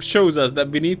kind of shows us that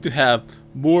we need to have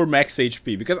more max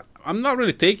HP, because I'm not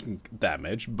really taking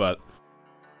damage, but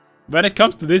when it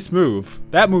comes to this move,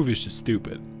 that move is just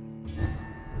stupid.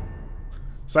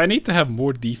 So I need to have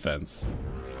more defense,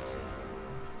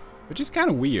 which is kind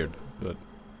of weird, but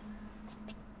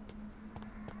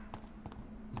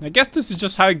I guess this is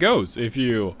just how it goes if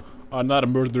you are not a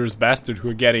murderous bastard who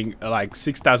are getting like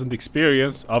 6,000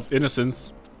 experience of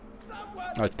innocence.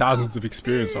 Or thousands of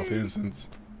experience of innocence.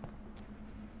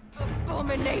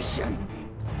 Abomination!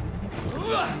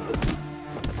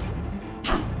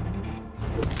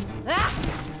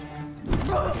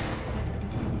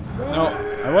 No,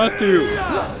 I want to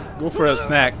go for a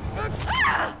snack.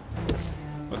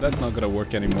 But that's not gonna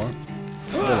work anymore.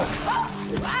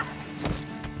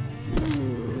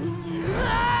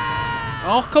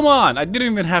 Oh, come on! I didn't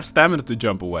even have stamina to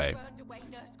jump away.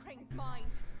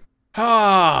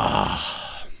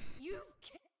 Ah.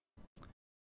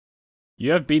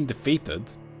 You have been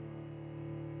defeated.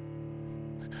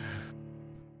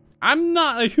 I'm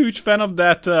not a huge fan of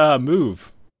that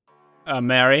move,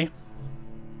 Mary.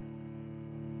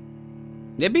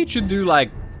 Maybe it should do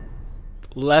like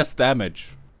less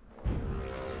damage.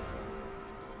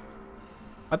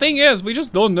 The thing is, we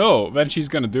just don't know when she's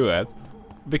gonna do it,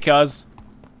 because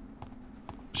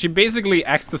she basically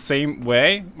acts the same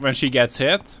way when she gets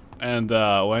hit and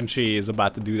when she is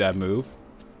about to do that move.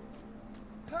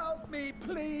 Help me,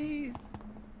 please.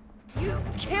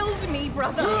 You've killed me,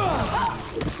 brother.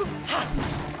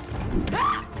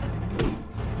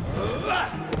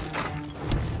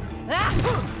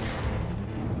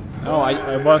 No,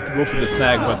 I wanted to go for the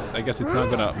snag, but I guess it's not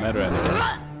gonna matter anyway.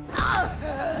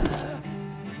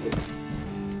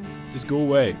 Just go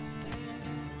away.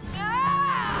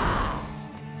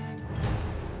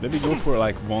 Maybe go for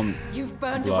like one. You've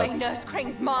burned blood. away Nurse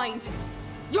Crane's mind.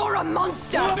 You're a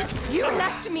monster. You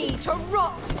left me to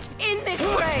rot in this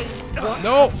grave. What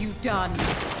have you done?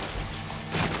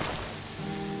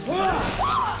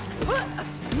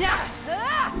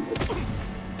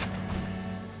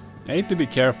 I need to be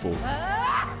careful.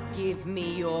 Give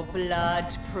me your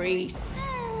blood, priest.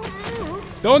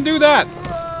 Don't do that!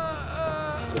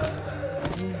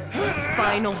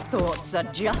 Final thoughts are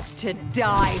just to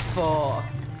die for.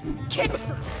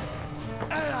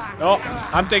 Oh,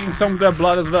 I'm taking some of their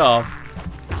blood as well.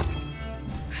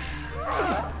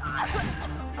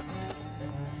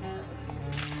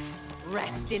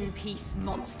 Rest in peace,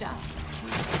 monster.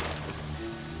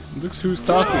 Looks who's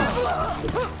talking.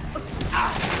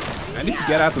 I need to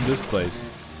get out of this place.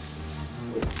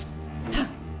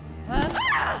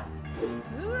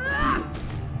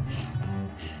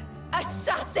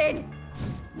 Assassin!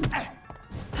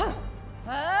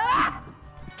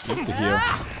 Need to heal.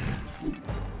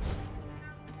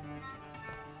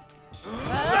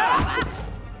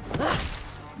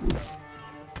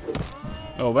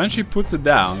 Oh, when she puts it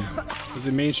down, does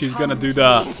it mean she's gonna do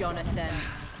the... Jonathan.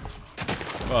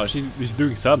 Well, she's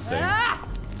doing something.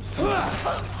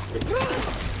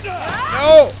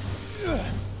 No!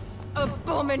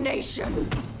 Abomination!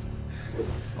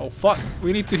 Oh fuck,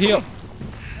 we need to heal.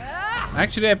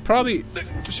 Actually, I probably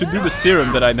should do the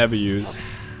serum that I never use.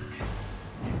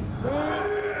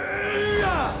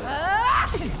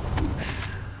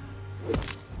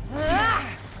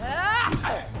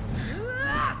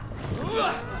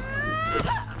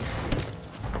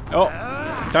 Oh,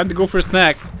 time to go for a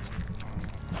snack.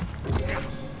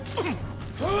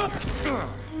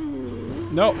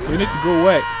 No, we need to go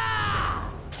away.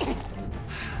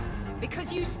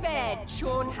 Because you spared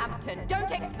Sean Hampton,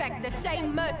 don't expect the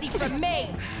same mercy from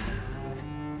me.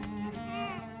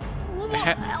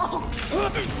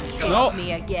 Kiss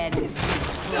me again.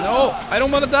 No, I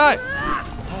don't want to die.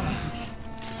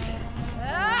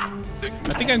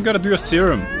 I think I'm gonna do a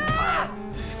serum.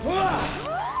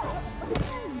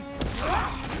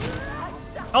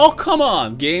 Oh, come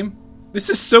on, game. This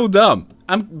is so dumb.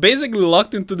 I'm basically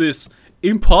locked into this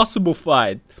impossible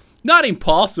fight. Not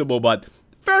impossible, but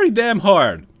very damn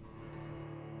hard.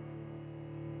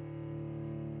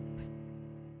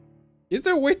 Is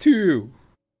there a way to...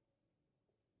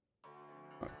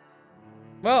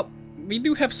 Well, we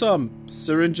do have some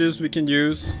syringes we can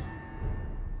use.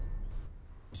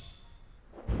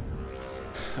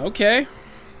 Okay.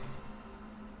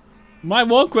 My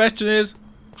one question is,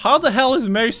 how the hell is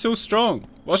Mary so strong?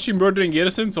 Was she murdering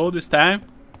innocents all this time?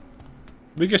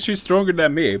 Because she's stronger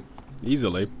than me.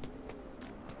 Easily.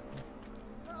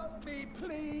 Help me,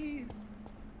 please!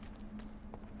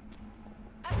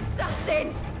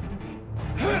 Assassin!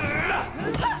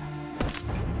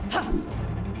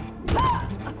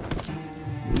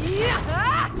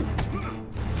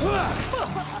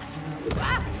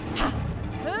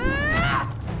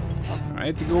 I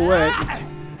need to go away.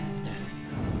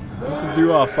 Let's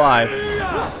do our 5.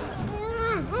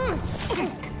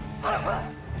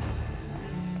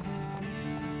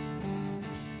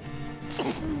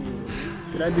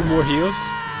 Could I do more heals?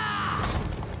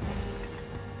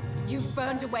 You've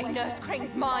burned away Nurse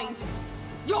Crane's mind.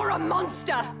 You're a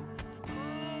monster.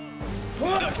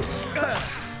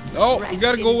 Oh, you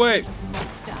gotta go away.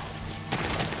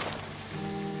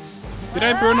 Did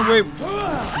I burn away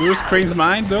Nurse Crane's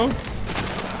mind though?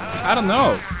 I don't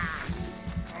know.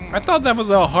 I thought that was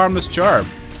a harmless charm.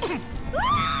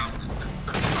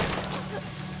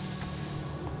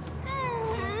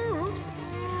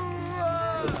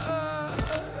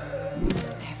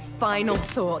 Their final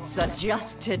thoughts are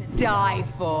just to die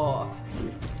for.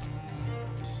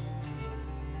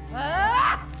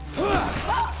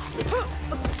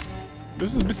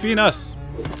 This is between us,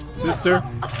 sister.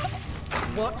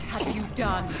 What have you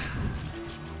done?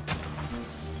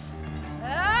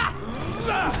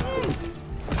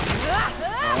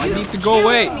 I need to go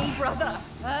away. Me, brother.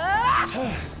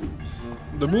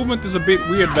 The movement is a bit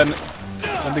weird when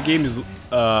the game is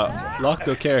locked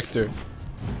to a character.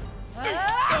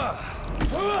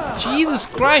 Jesus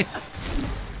Christ!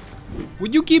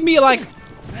 Would you give me like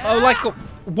a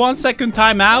 1 second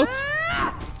timeout?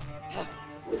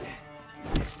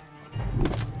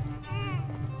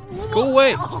 Go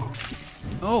away!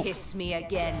 Oh. Kiss me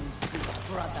again, sweet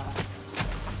brother.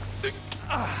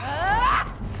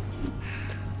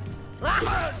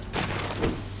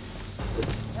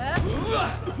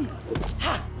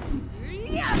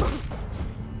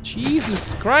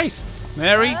 Jesus Christ,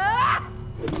 Mary!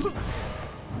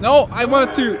 No, I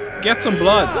wanted to get some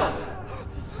blood,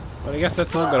 but I guess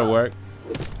that's not gonna work.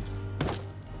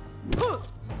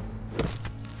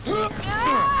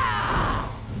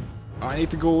 I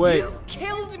need to go away. You've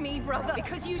killed me, brother,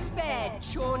 because you spared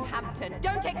Sean Hampton.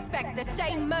 Don't expect the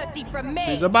same mercy from me.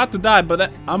 She's about to die,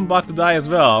 but I'm about to die as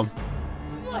well.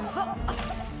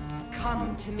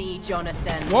 Come to me,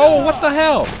 Jonathan. Whoa, what the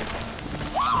hell?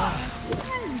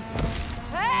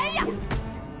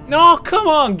 No, come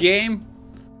on, game.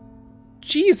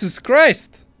 Jesus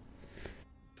Christ.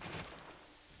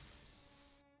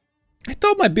 I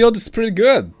thought my build is pretty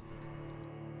good.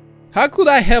 How could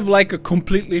I have like a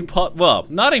completely well,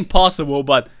 not impossible,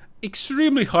 but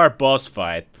extremely hard boss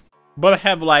fight, but I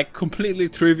have like completely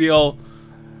trivial,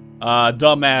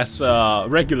 dumbass,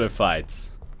 regular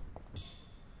fights?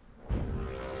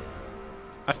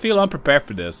 I feel unprepared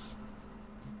for this.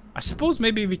 I suppose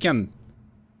maybe we can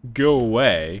go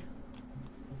away.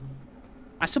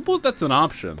 I suppose that's an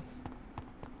option.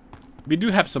 We do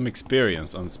have some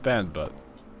experience unspent, but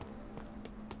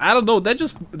I don't know.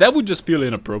 That would just feel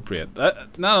inappropriate.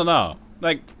 No.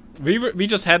 Like we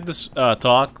just had this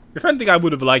talk. If anything, I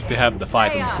would have liked to have the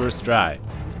fight on the first try.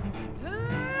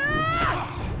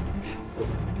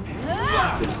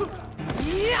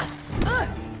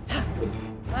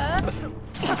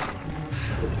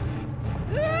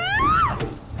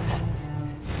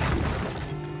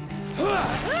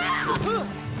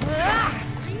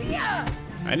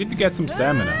 I need to get some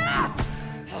stamina.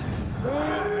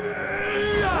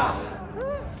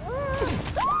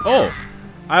 Oh,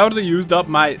 I already used up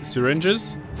my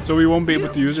syringes, so we won't be able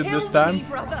to use it this time.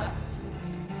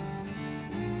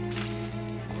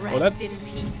 Oh, that's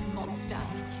in peace, monster.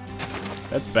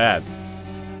 That's bad.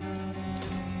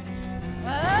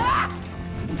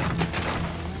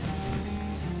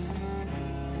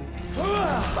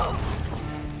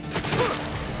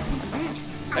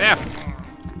 F.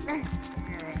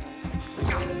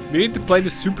 We need to play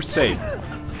this super safe.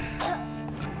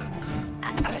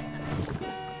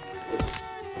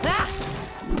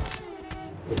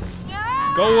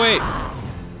 Go away.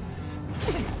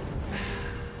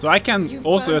 So I can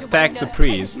also attack the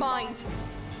priest.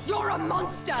 You're a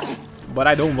monster. But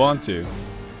I don't want to.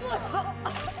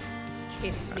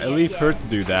 Kiss me I leave her again, to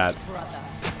do that.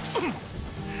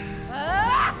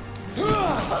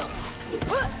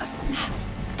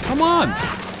 Come on!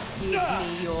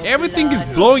 Everything is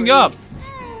blowing up.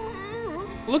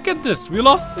 Look at this. We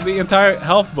lost the entire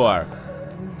health bar.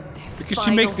 Because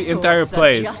she makes the entire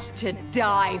place. Just to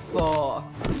die for.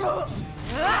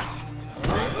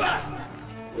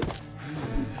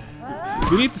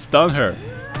 We need to stun her.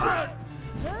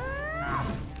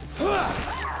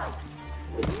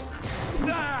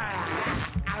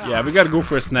 Yeah, we gotta go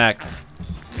for a snack.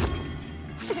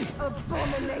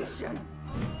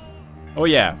 Oh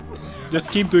yeah,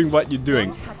 just keep doing what you're doing.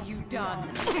 What have you done?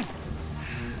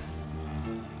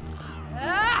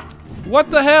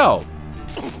 What the hell?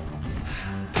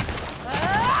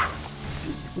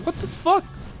 What the fuck?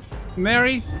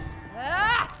 Mary?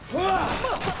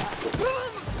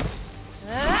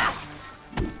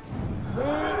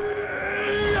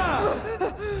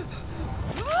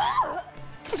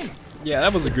 Yeah,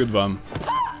 that was a good one.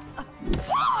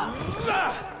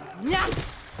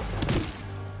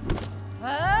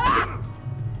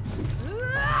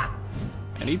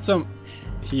 I need some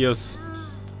heals.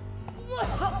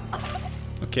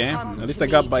 Okay, at least I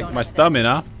got my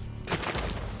stamina.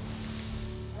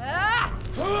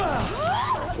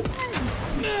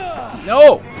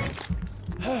 No!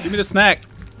 Give me the snack.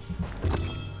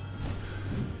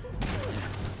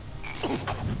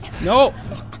 No!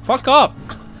 Fuck off!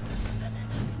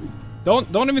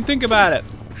 Don't even think about it.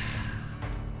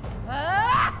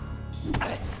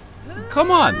 Come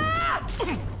on!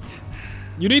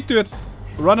 You need to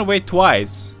run away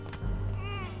twice.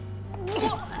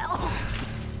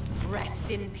 Rest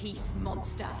in peace,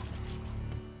 monster.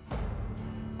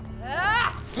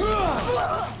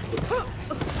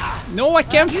 No, I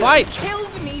can't fight. You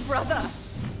killed me, brother.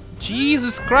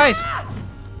 Jesus Christ.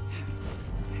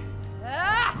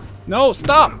 No,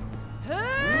 stop.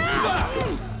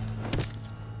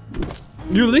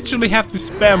 You literally have to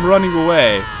spam running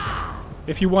away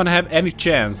if you want to have any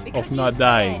chance of not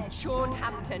dying. Sean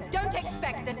Hampton, don't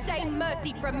expect the same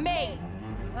mercy from me.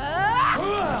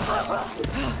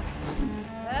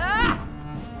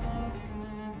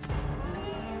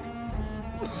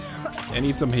 I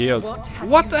need some heals.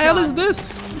 What the hell is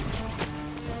this?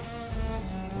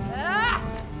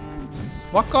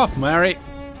 Fuck off, Mary.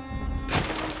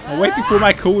 I'm waiting for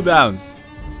my cooldowns.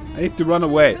 I need to run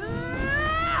away.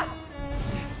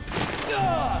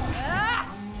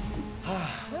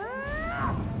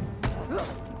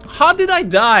 How did I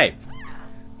die?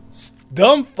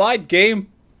 Dumb fight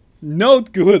game.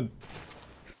 Not good.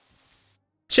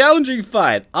 Challenging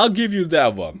fight. I'll give you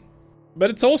that one.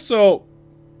 But it's also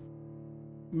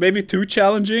maybe too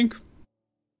challenging.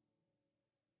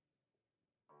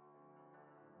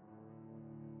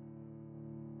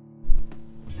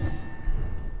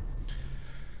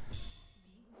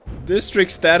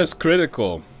 District status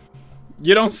critical.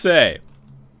 You don't say.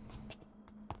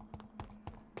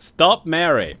 Stop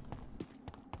Mary.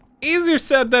 Easier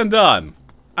said than done.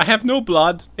 I have no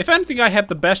blood. If anything, I had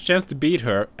the best chance to beat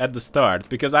her at the start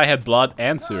because I had blood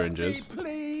and syringes.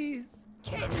 Please,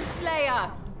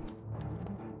 Kinslayer.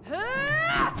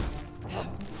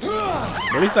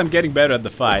 At least I'm getting better at the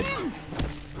fight.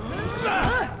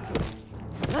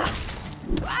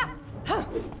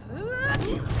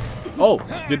 Oh,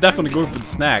 you're definitely going for the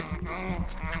snack.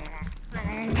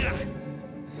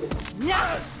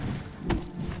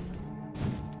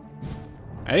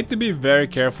 I need to be very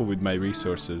careful with my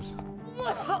resources.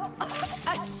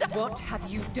 What have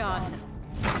you done?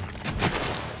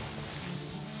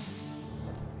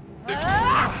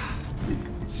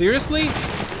 Seriously?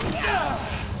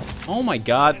 Oh my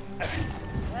god.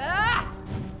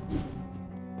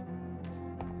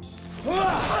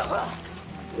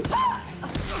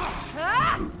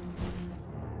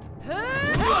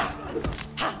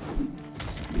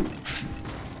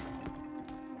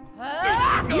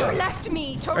 You left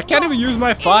me to I can't even use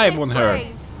my 5 on her.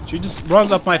 She just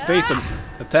runs up my face and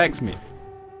attacks me.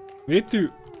 We need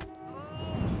to...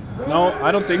 No,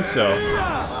 I don't think so.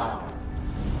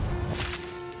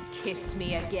 Kiss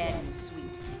me again,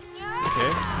 sweet.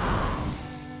 Okay.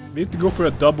 We need to go for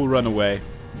a double runaway.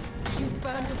 You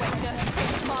burned away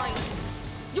Gertrude's mind.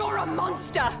 You're a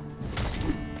monster.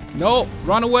 No,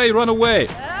 run away, run away.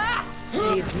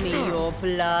 Give me your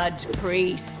blood,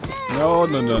 priest. No,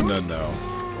 no, no, no, no.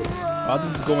 While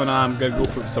this is going on, I'm gonna go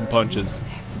for some punches.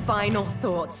 Final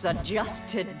thoughts are just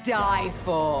to die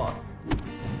for.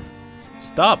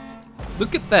 Stop.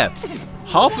 Look at that.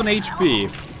 Half an HP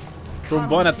from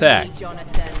one attack. Me,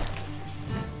 Jonathan.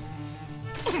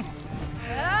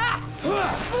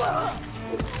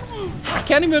 I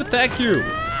can't even attack you.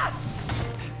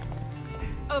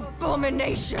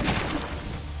 Abomination.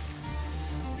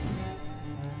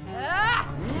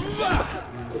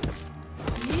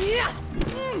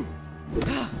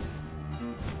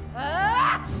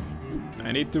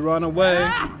 I need to run away.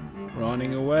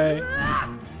 Running away.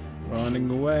 Running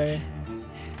away.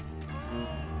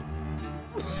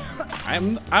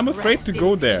 I'm afraid to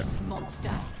go there.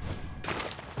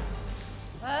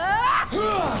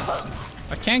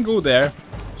 I can't go there.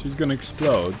 She's gonna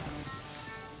explode.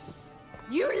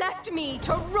 You left me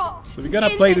to rot. So we gotta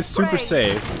play this super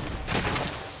safe.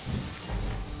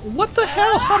 What the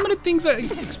hell? How many things are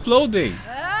exploding?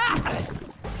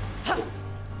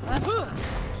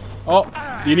 Oh,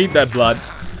 you need that blood.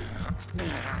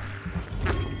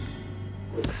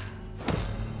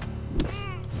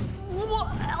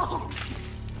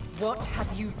 What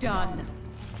have you done?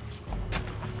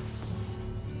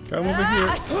 Come over here.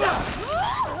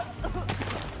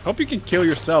 Hope you can kill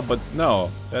yourself, but no,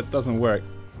 that doesn't work.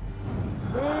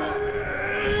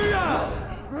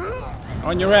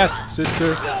 On your ass,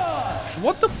 sister.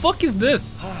 What the fuck is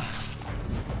this?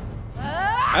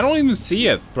 I don't even see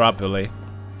it properly.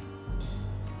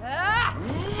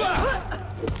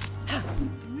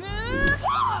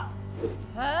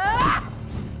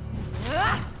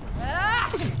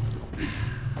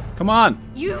 Come on.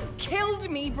 You've killed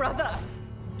me, brother.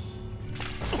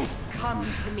 Come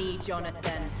to me,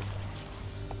 Jonathan.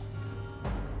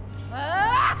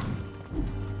 I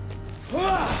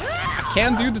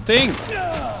can't do the thing.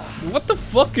 What the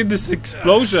fuck is this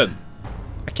explosion?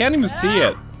 I can't even see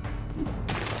it.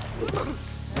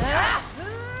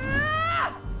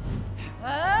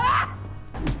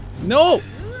 No!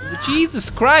 Jesus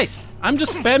Christ! I'm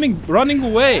just spamming running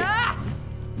away.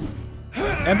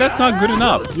 And that's not good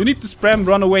enough. You need to spam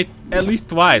run away at least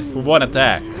twice for one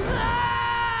attack.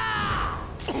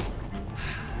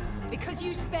 Because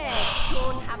you spared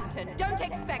Sean Hampton, don't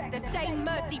expect the same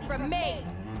mercy from me.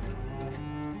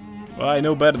 Well, I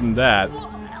know better than that.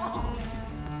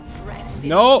 Rest in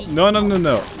No, peace, no, no, no,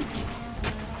 monster. no.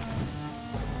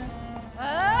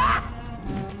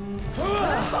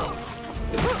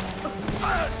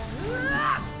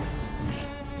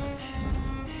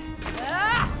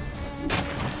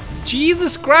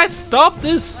 Jesus Christ, stop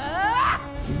this!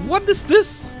 What is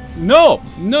this? No!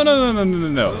 No, no, no, no, no, no,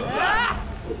 no.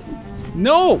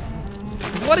 No!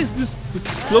 What is this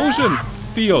explosion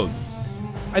field?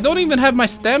 I don't even have my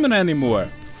stamina anymore.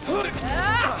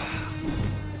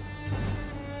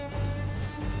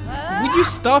 Would you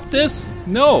stop this?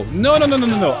 No, no, no, no, no,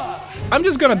 no, no. I'm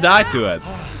just gonna die to it.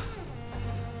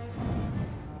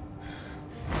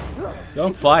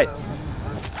 Don't fight.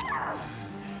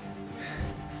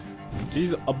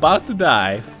 She's about to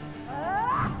die.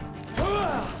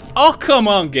 Oh, come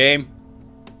on, game.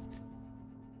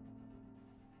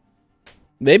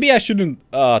 Maybe I shouldn't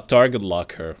target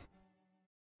lock her.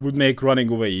 Would make running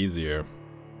away easier.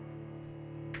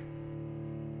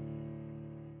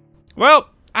 Well,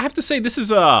 I have to say this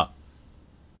is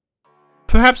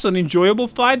perhaps an enjoyable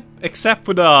fight, except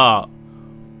for the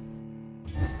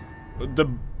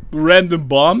random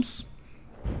bombs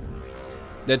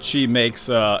that she makes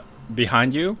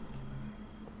behind you.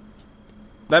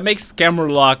 That makes camera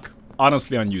lock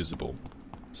honestly unusable.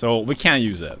 So we can't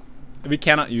use it. We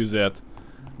cannot use it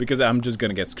because I'm just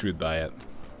gonna get screwed by it.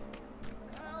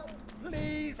 Help,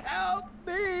 please help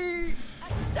me!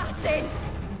 Assassin!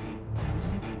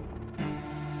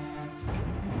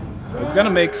 It's gonna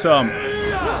make some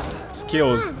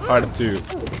skills harder to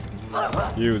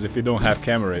use if you don't have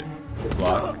camera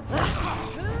lock,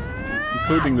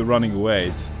 including the running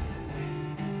aways.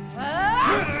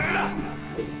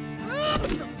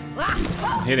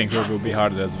 Hitting her will be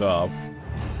harder as well.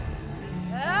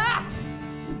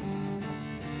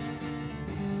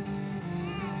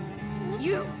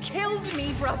 You've killed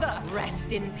me, brother.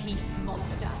 Rest in peace,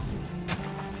 monster.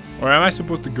 Or am I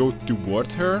supposed to go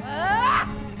toward her?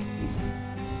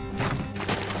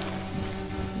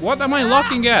 What am I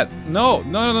locking at? No,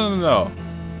 no, no, no, no.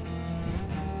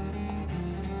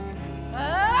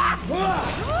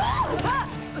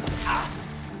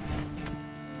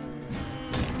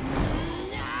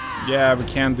 Yeah, we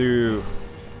can do...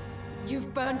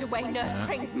 You've burned away Nurse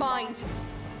Crane's mind.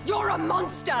 You're a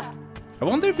monster. I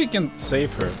wonder if we can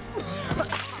save her.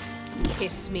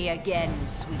 Kiss me again,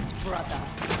 sweet brother.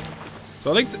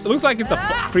 So it looks like it's a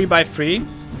 3x3,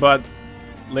 but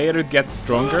later it gets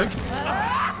stronger.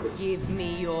 Give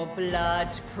me your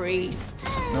blood, priest.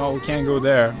 No, we can't go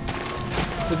there.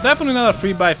 It's definitely not a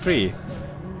 3x3.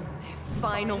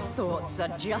 Final thoughts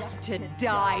are just to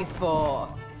die for.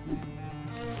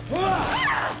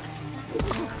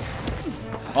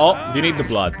 Oh, we need the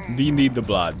blood. We need the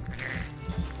blood.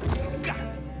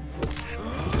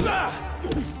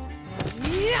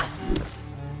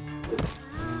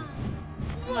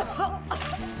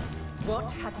 What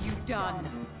have you done?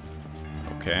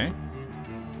 Okay.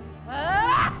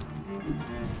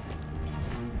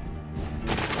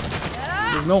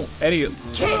 There's no any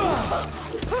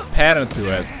pattern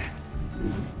to it.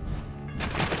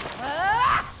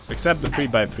 Except the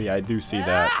 3x3, I do see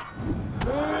that.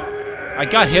 I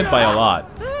got hit by a lot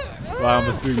while I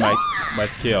was doing my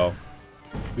skill,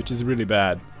 which is really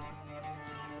bad.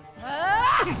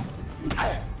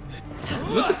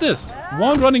 Look at this.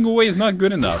 One running away is not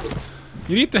good enough.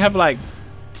 You need to have like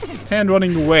 10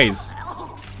 running aways.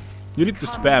 You need to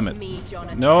spam it.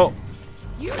 No.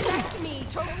 You left me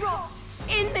to rot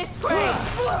in this grave.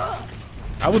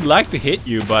 I would like to hit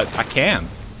you, but I can't.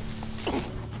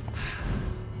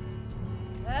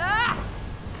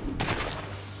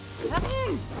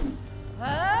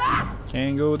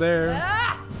 Can't go there.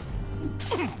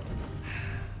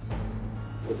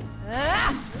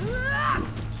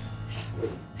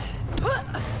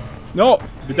 No,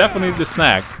 we definitely need the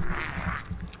snack.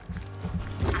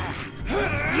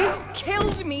 You've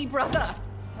killed me, brother.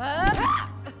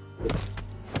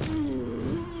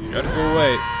 Gotta go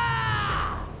away.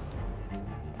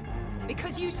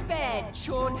 Because you spared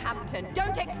Sean Hampton,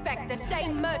 don't expect the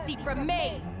same mercy from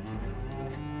me.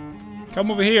 Come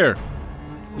over here,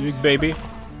 you big baby.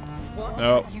 What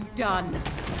No. have you done?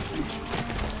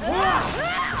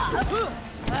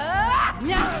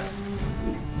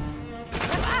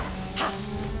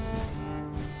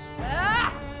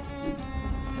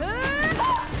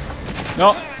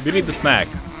 No, we need the snack.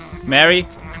 Mary,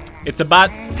 it's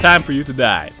about time for you to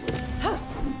die.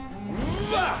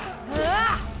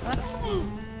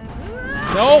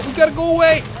 No, we gotta go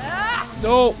away.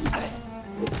 No.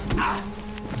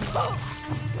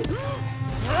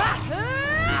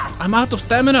 I'm out of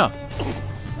stamina.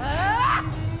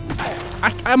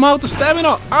 I'm out of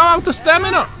stamina. I'm out of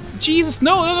stamina. Jesus,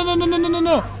 no, no, no, no, no, no, no,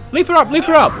 no. Leave her up, leave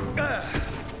her up.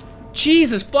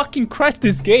 Jesus fucking Christ,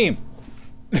 this game.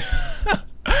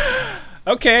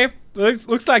 Okay,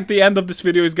 looks like the end of this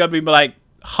video is gonna be like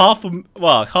half an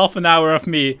hour of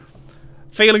me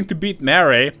failing to beat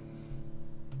Mary.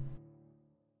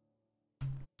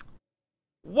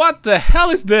 What the hell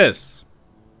is this?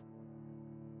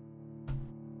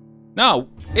 No,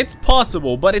 it's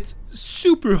possible, but it's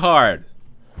super hard.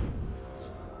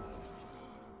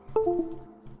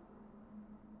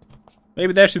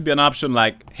 Maybe there should be an option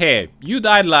like, hey, you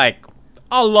died like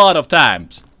a lot of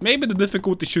times. Maybe the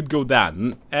difficulty should go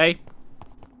down, eh?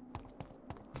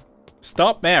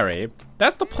 Stop Mary.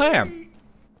 That's the plan.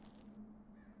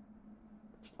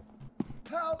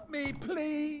 Help me,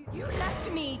 please. You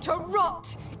left me to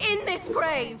rot in this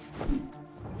grave.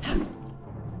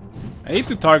 I need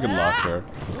to target lock her.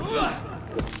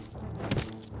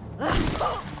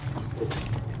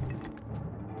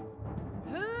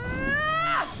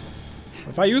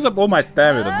 If I use up all my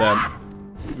stamina,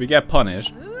 then we get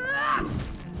punished.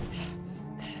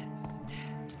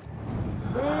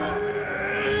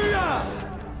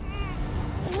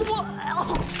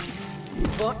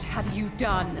 What have you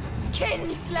done,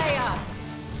 Kinslayer?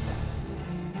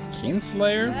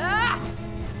 Kinslayer?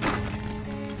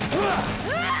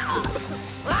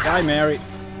 Die, Mary.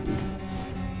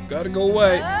 Gotta go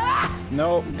away.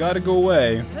 No, gotta go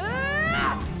away.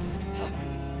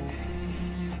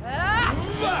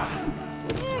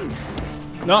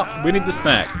 No, we need the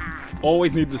snack.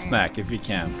 Always need the snack if we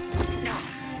can.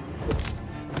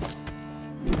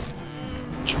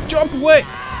 Jump away!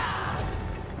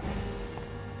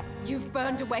 You've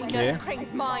burned away Okay. Nurse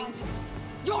Crane's mind.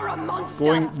 You're a monster.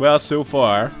 Going well so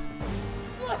far.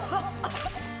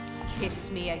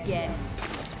 Kiss me again,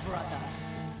 sweet brother.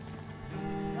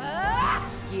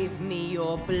 Give me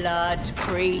your blood,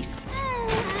 priest.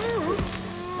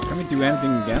 Can we do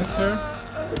anything against her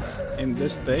in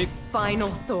this state? Final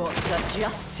thoughts are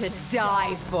just to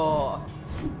die for.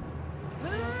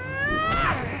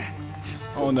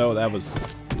 Oh no, that was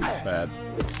bad.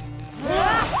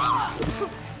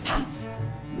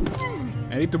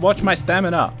 I need to watch my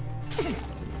stamina.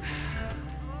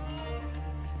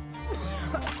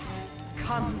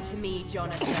 Come to me,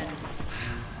 Jonathan.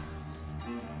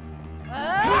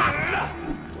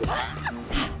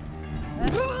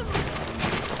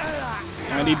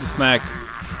 I need the snack.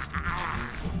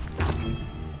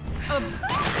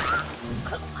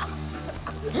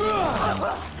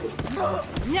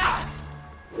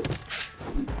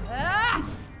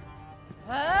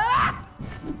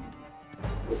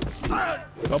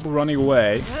 Double running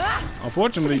away.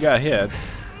 Unfortunately, got hit.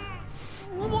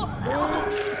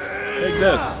 Take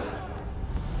this.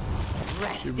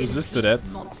 She resisted it.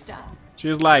 She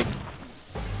is like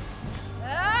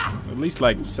at least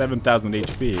like 7,000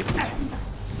 HP.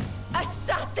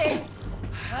 Assassin!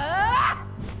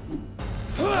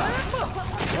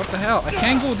 What the hell? I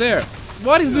can't go there.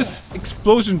 What is this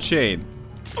explosion chain?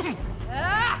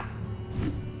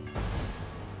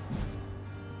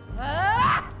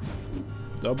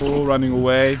 Double running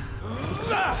away.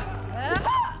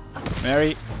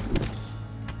 Mary.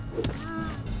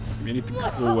 We need to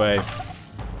go away.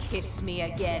 Kiss me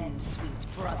again, sweet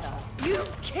brother. You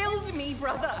killed me,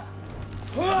 brother.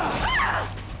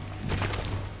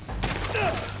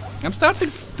 I'm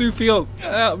starting to feel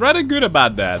rather good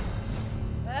about that.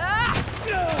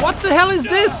 What the hell is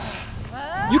this?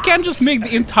 You can't just make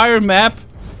the entire map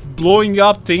blowing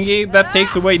up thingy that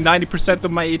takes away 90%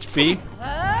 of my HP.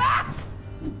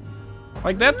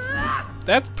 Like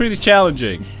that's pretty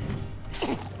challenging.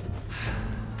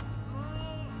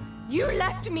 You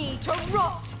left me to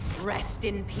rot. Rest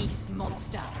in peace,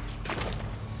 monster.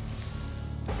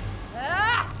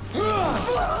 I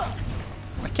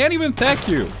can't even attack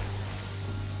you.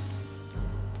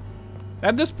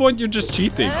 At this point, you're just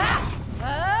cheating.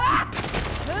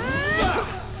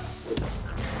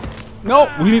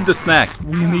 No, we need the snack.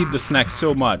 We need the snack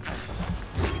so much.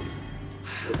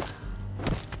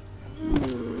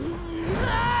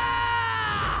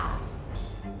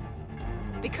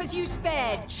 Because you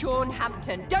spared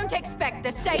Hampton, don't expect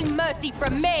the same mercy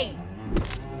from me.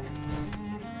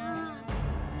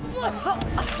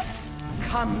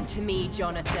 Come to me,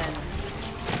 Jonathan.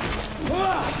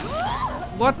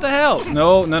 What the hell?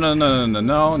 No, no, no, no, no,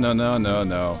 no, no, no, no,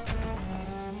 no.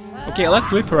 Okay,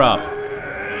 let's lift her up.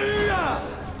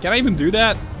 Can I even do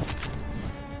that?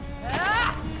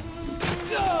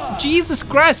 Jesus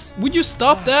Christ! Would you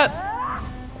stop that?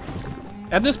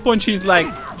 At this point, she's like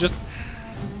just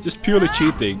purely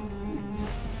cheating.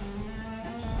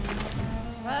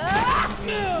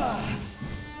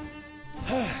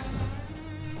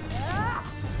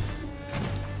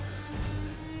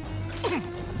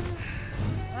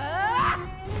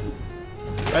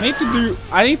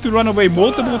 I need to run away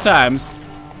multiple times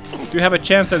to have a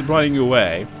chance at running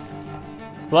away.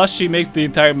 Plus she makes the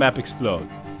entire map explode.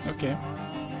 Okay.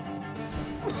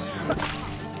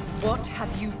 What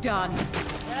have you done?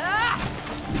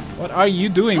 What are you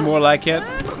doing, more like it?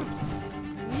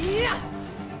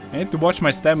 I need to watch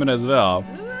my stamina as well,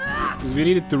 because we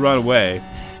needed to run away.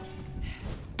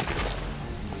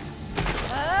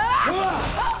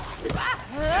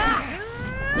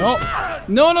 No.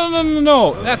 No, no, no, no,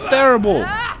 no. That's terrible.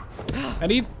 I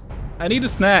need a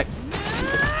snack.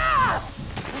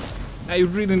 I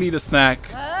really need a snack.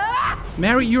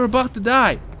 Mary, you're about to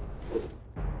die.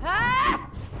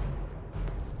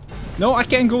 No, I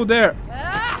can't go there.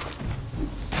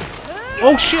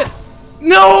 Oh shit.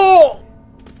 No!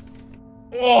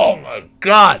 Oh my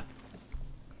god.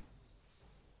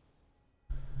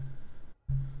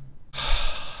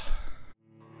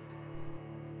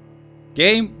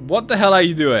 Game, what the hell are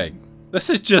you doing? This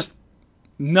is just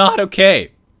not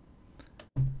okay.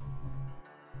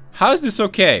 How is this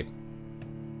okay?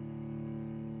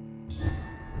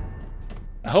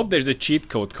 I hope there's a cheat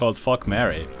code called Fuck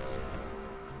Mary.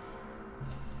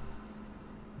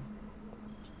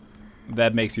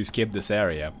 That makes you skip this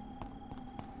area.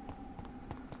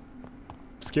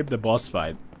 Skip the boss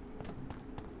fight.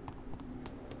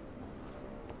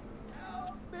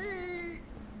 Help me!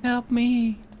 Help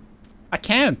me. I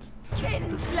can't.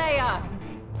 Kinslayer!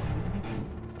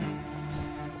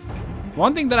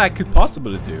 One thing that I could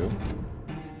possibly do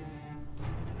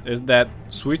is that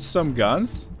switch some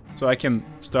guns so I can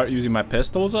start using my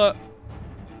pistols.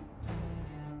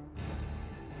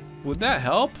 Would that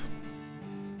help?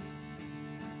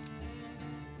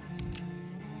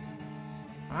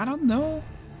 I don't know.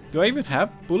 Do I even have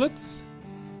bullets?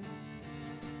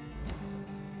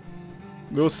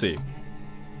 We'll see.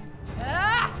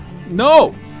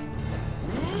 No!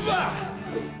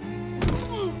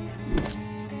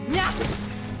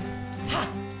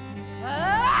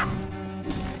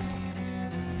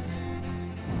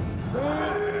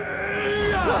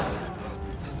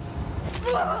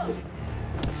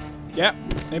 Yeah,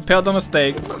 impaled on a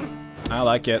stake. I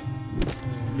like it.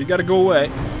 We gotta go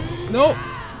away. No!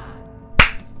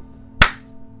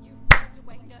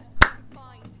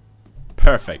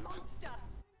 Perfect.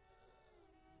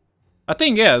 The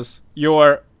thing is,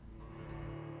 your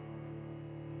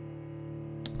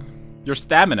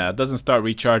stamina doesn't start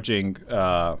recharging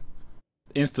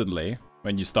instantly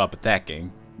when you stop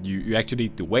attacking. You actually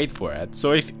need to wait for it.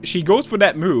 So if she goes for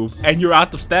that move and you're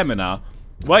out of stamina,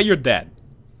 well, you're dead.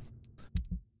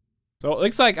 So it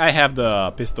looks like I have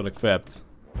the pistol equipped.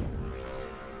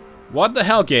 What the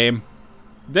hell, game?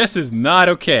 This is not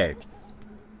okay.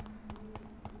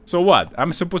 So what?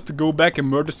 I'm supposed to go back and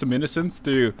murder some innocents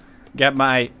to get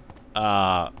my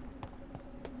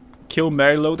kill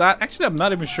Mary loadout. Actually, I'm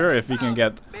not even sure if we can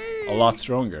get a lot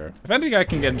stronger. If anything, I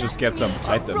can just get some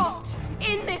items. Rot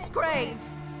in this grave.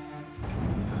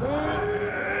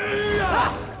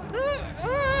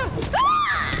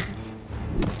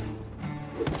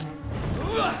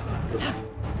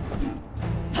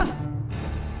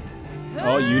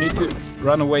 Oh, you need to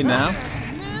run away now?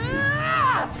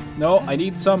 No, I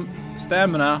need some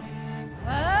stamina.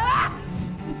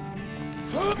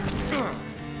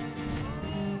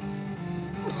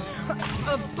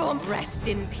 A bomb. Rest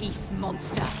in peace,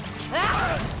 monster.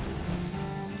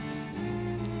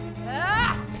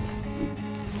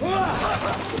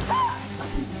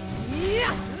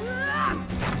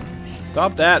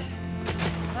 Stop that.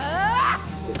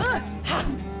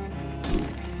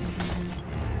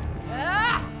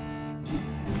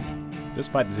 This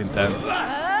fight is intense.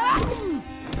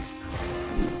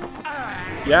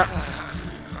 Yeah.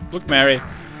 Look, Mary.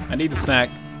 I need a snack.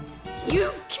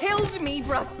 You've killed me,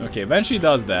 bro. Okay, when she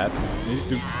does that, you need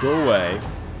to go away.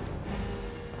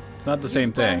 It's not the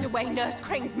same thing. Burned away Nurse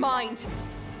Crane's mind.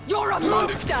 You're a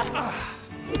monster.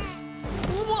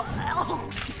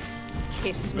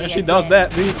 Kiss me. When she does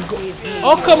that, we need to go.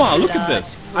 Oh, come on! Look at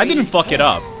this. I didn't fuck it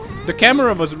up. The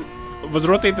camera was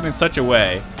rotated in such a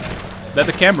way that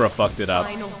the camera fucked it up.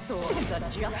 Final thoughts are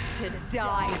just to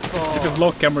die for. Because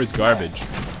low camera is garbage.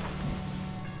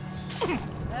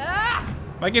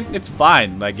 Like it's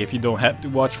fine. Like if you don't have to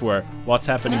watch for what's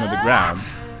happening on the ground,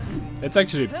 it's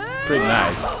actually pretty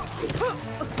nice.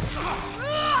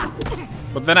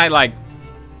 But then I like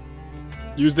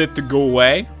used it to go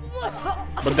away.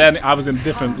 But then I was in a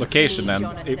different location and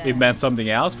it meant something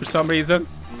else for some reason.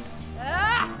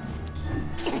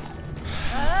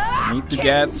 I need to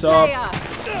get some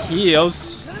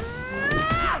heals.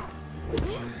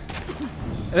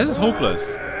 This is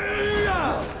hopeless.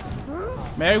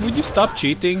 Mary, would you stop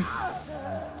cheating?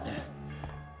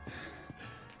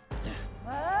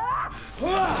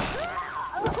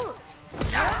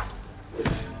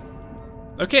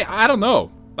 Okay, I don't know.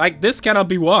 Like, this cannot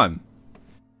be won.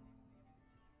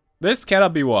 This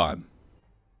cannot be won.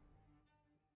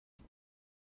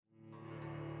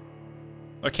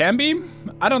 Or can be?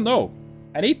 I don't know.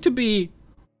 I need to be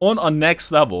on a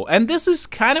next level. And this is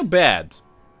kind of bad.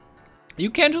 You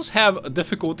can't just have a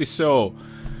difficulty so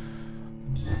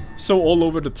all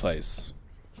over the place.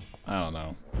 I don't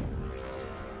know.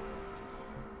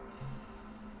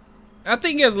 I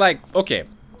think is like, okay.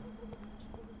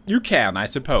 You can, I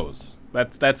suppose.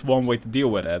 That's one way to deal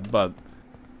with it, but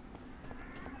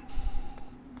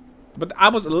I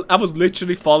was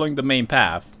literally following the main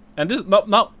path. And this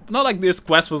not like this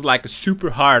quest was like super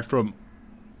hard from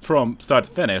start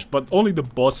to finish, but only the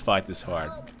boss fight is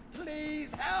hard.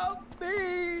 Please help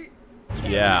me.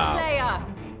 Yeah. Slayer.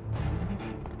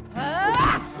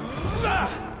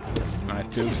 I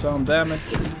do some damage.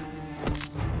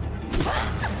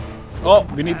 Oh,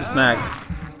 we need the snack.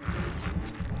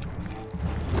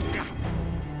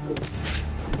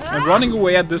 And running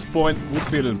away at this point would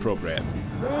feel inappropriate.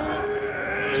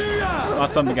 Just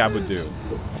not something I would do.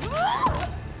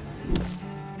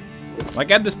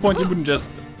 Like at this point you wouldn't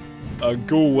just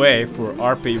go away for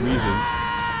RP reasons.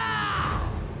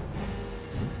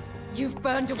 You've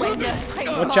burned away Nurse Crane's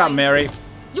mind. Watch out, Mary.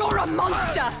 You're a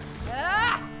monster.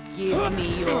 Give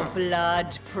me your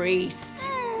blood, priest.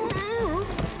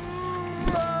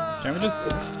 Can we just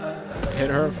hit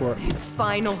her for...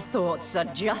 Final thoughts are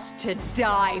just to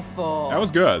die for. That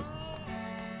was good.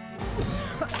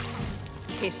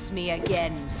 Kiss me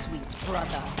again, sweet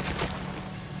brother.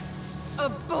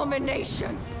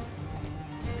 Abomination.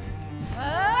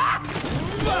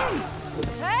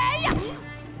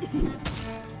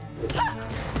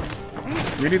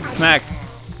 We need the snack.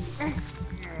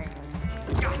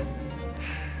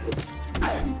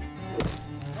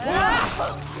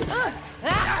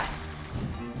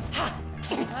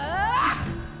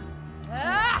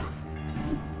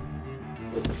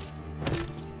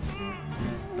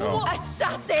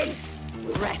 Assassin!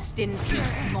 Rest in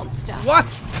peace, monster. What?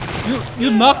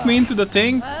 You knocked me into the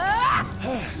thing?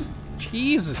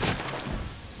 Jesus.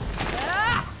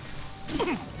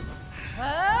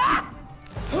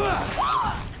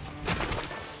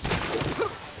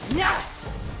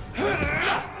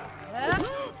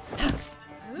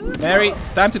 Mary,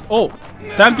 time to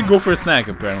go for a snack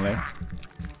apparently.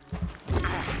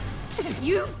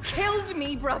 You've killed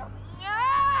me, bro.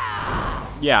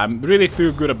 Yeah, I really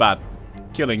feel good about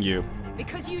killing you.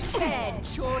 Because you spared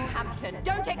Sean Hampton.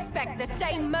 Don't expect the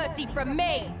same mercy from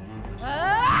me.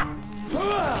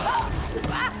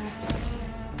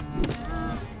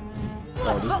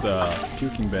 Oh, this is the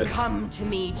puking bed. Come to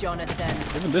me, Jonathan.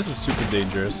 Even this is super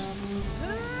dangerous.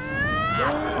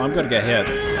 Oh, I'm gonna get hit.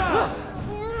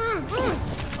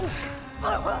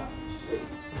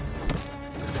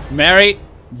 Mary,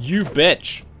 you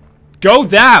bitch. Go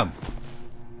down!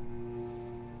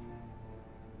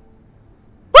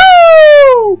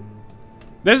 Woo!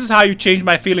 This is how you change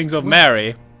my feelings of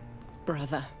Mary.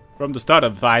 Brother. From the start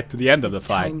of the fight to the end of the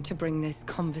fight. Time to bring this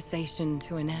conversation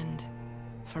to an end.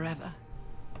 Forever.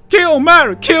 Kill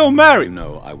Mary! Kill Mary!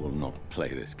 No, I will not play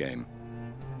this game.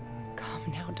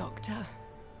 Calm now, Doctor.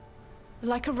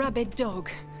 Like a rabid dog.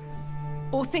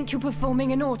 Or think you're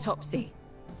performing an autopsy.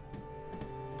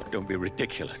 Don't be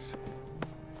ridiculous.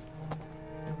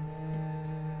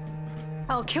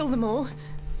 I'll kill them all.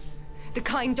 The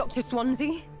kind Dr.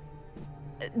 Swansea.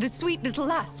 The sweet little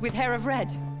lass with hair of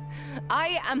red.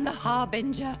 I am the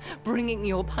Harbinger, bringing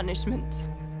your punishment.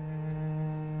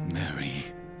 Mary.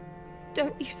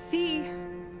 Don't you see?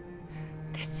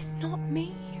 This is not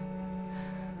me.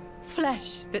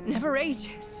 Flesh that never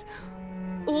ages.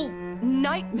 All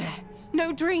nightmare,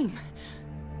 no dream.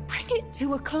 Bring it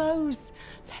to a close.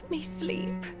 Let me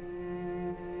sleep.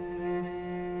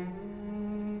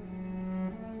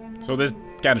 So this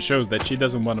kind of shows that she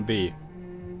doesn't want to be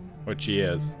what she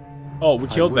is. Oh, we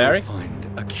killed Barry? I will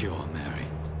find a cure, Mary.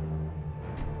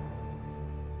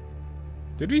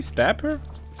 Did we stab her?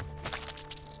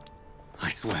 I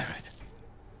swear it.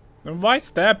 Then why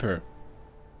stab her?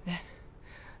 Then,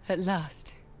 at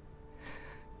last,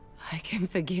 I can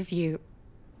forgive you.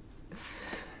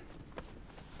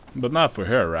 But not for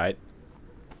her, right?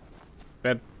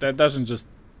 That doesn't just...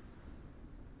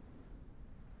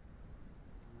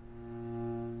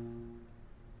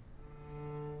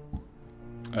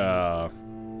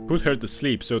 put her to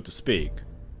sleep, so to speak.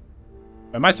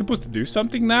 Am I supposed to do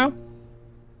something now?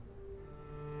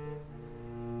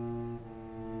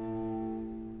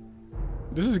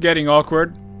 This is getting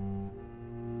awkward.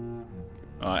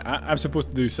 I'm supposed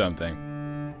to do something.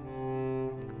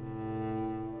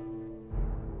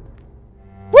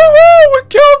 Woohoo! We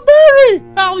killed Mary!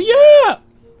 Hell yeah!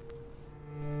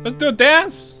 Let's do a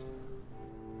dance!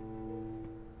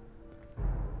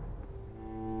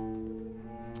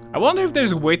 I wonder if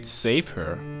there's a way to save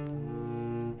her.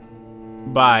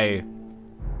 By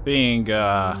being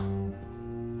a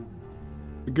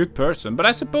good person. But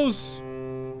I suppose...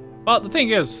 Well, the thing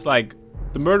is, like,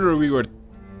 the murderer we were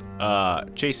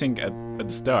chasing at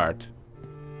the start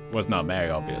was not Mary,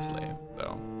 obviously.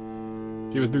 So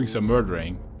she was doing some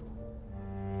murdering.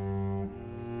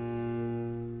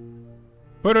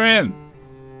 Put her in!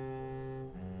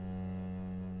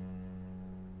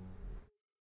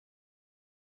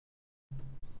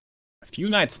 A few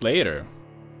nights later.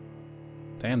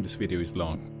 Damn, this video is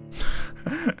long.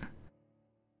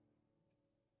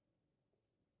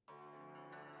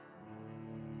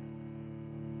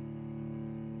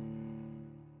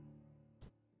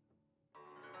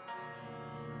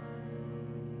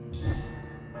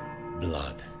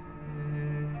 Blood.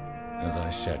 As I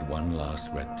shed one last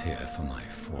red tear for my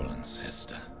fallen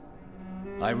sister,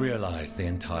 I realize the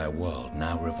entire world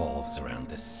now revolves around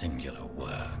this singular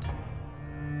word.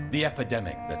 The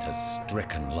epidemic that has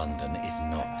stricken London is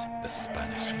not the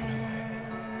Spanish flu.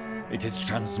 It is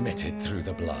transmitted through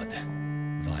the blood,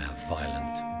 via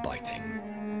violent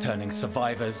biting, turning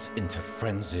survivors into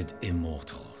frenzied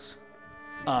immortals.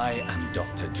 I am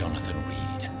Dr. Jonathan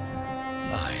Reed.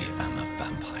 I am a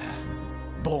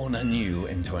vampire, born anew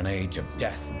into an age of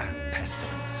death and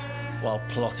pestilence. While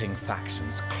plotting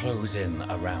factions close in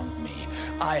around me,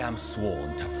 I am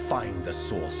sworn to find the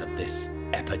source of this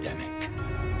epidemic.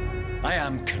 I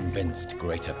am convinced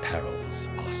greater perils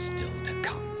are still to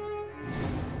come.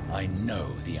 I know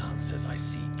the answers I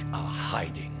seek are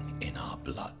hiding in our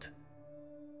blood.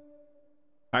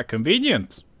 How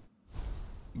convenient.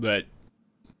 But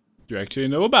you actually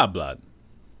know about blood.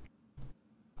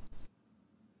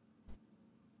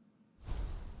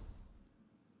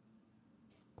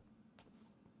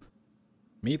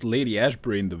 Meet Lady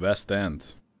Ashbury in the West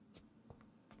End.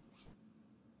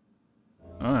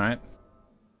 Alright.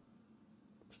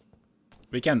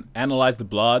 We can analyze the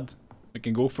blood. We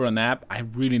can go for a nap. I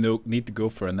really need to go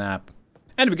for a nap.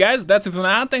 Anyway guys, that's it for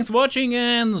now. Thanks for watching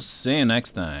and see you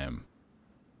next time.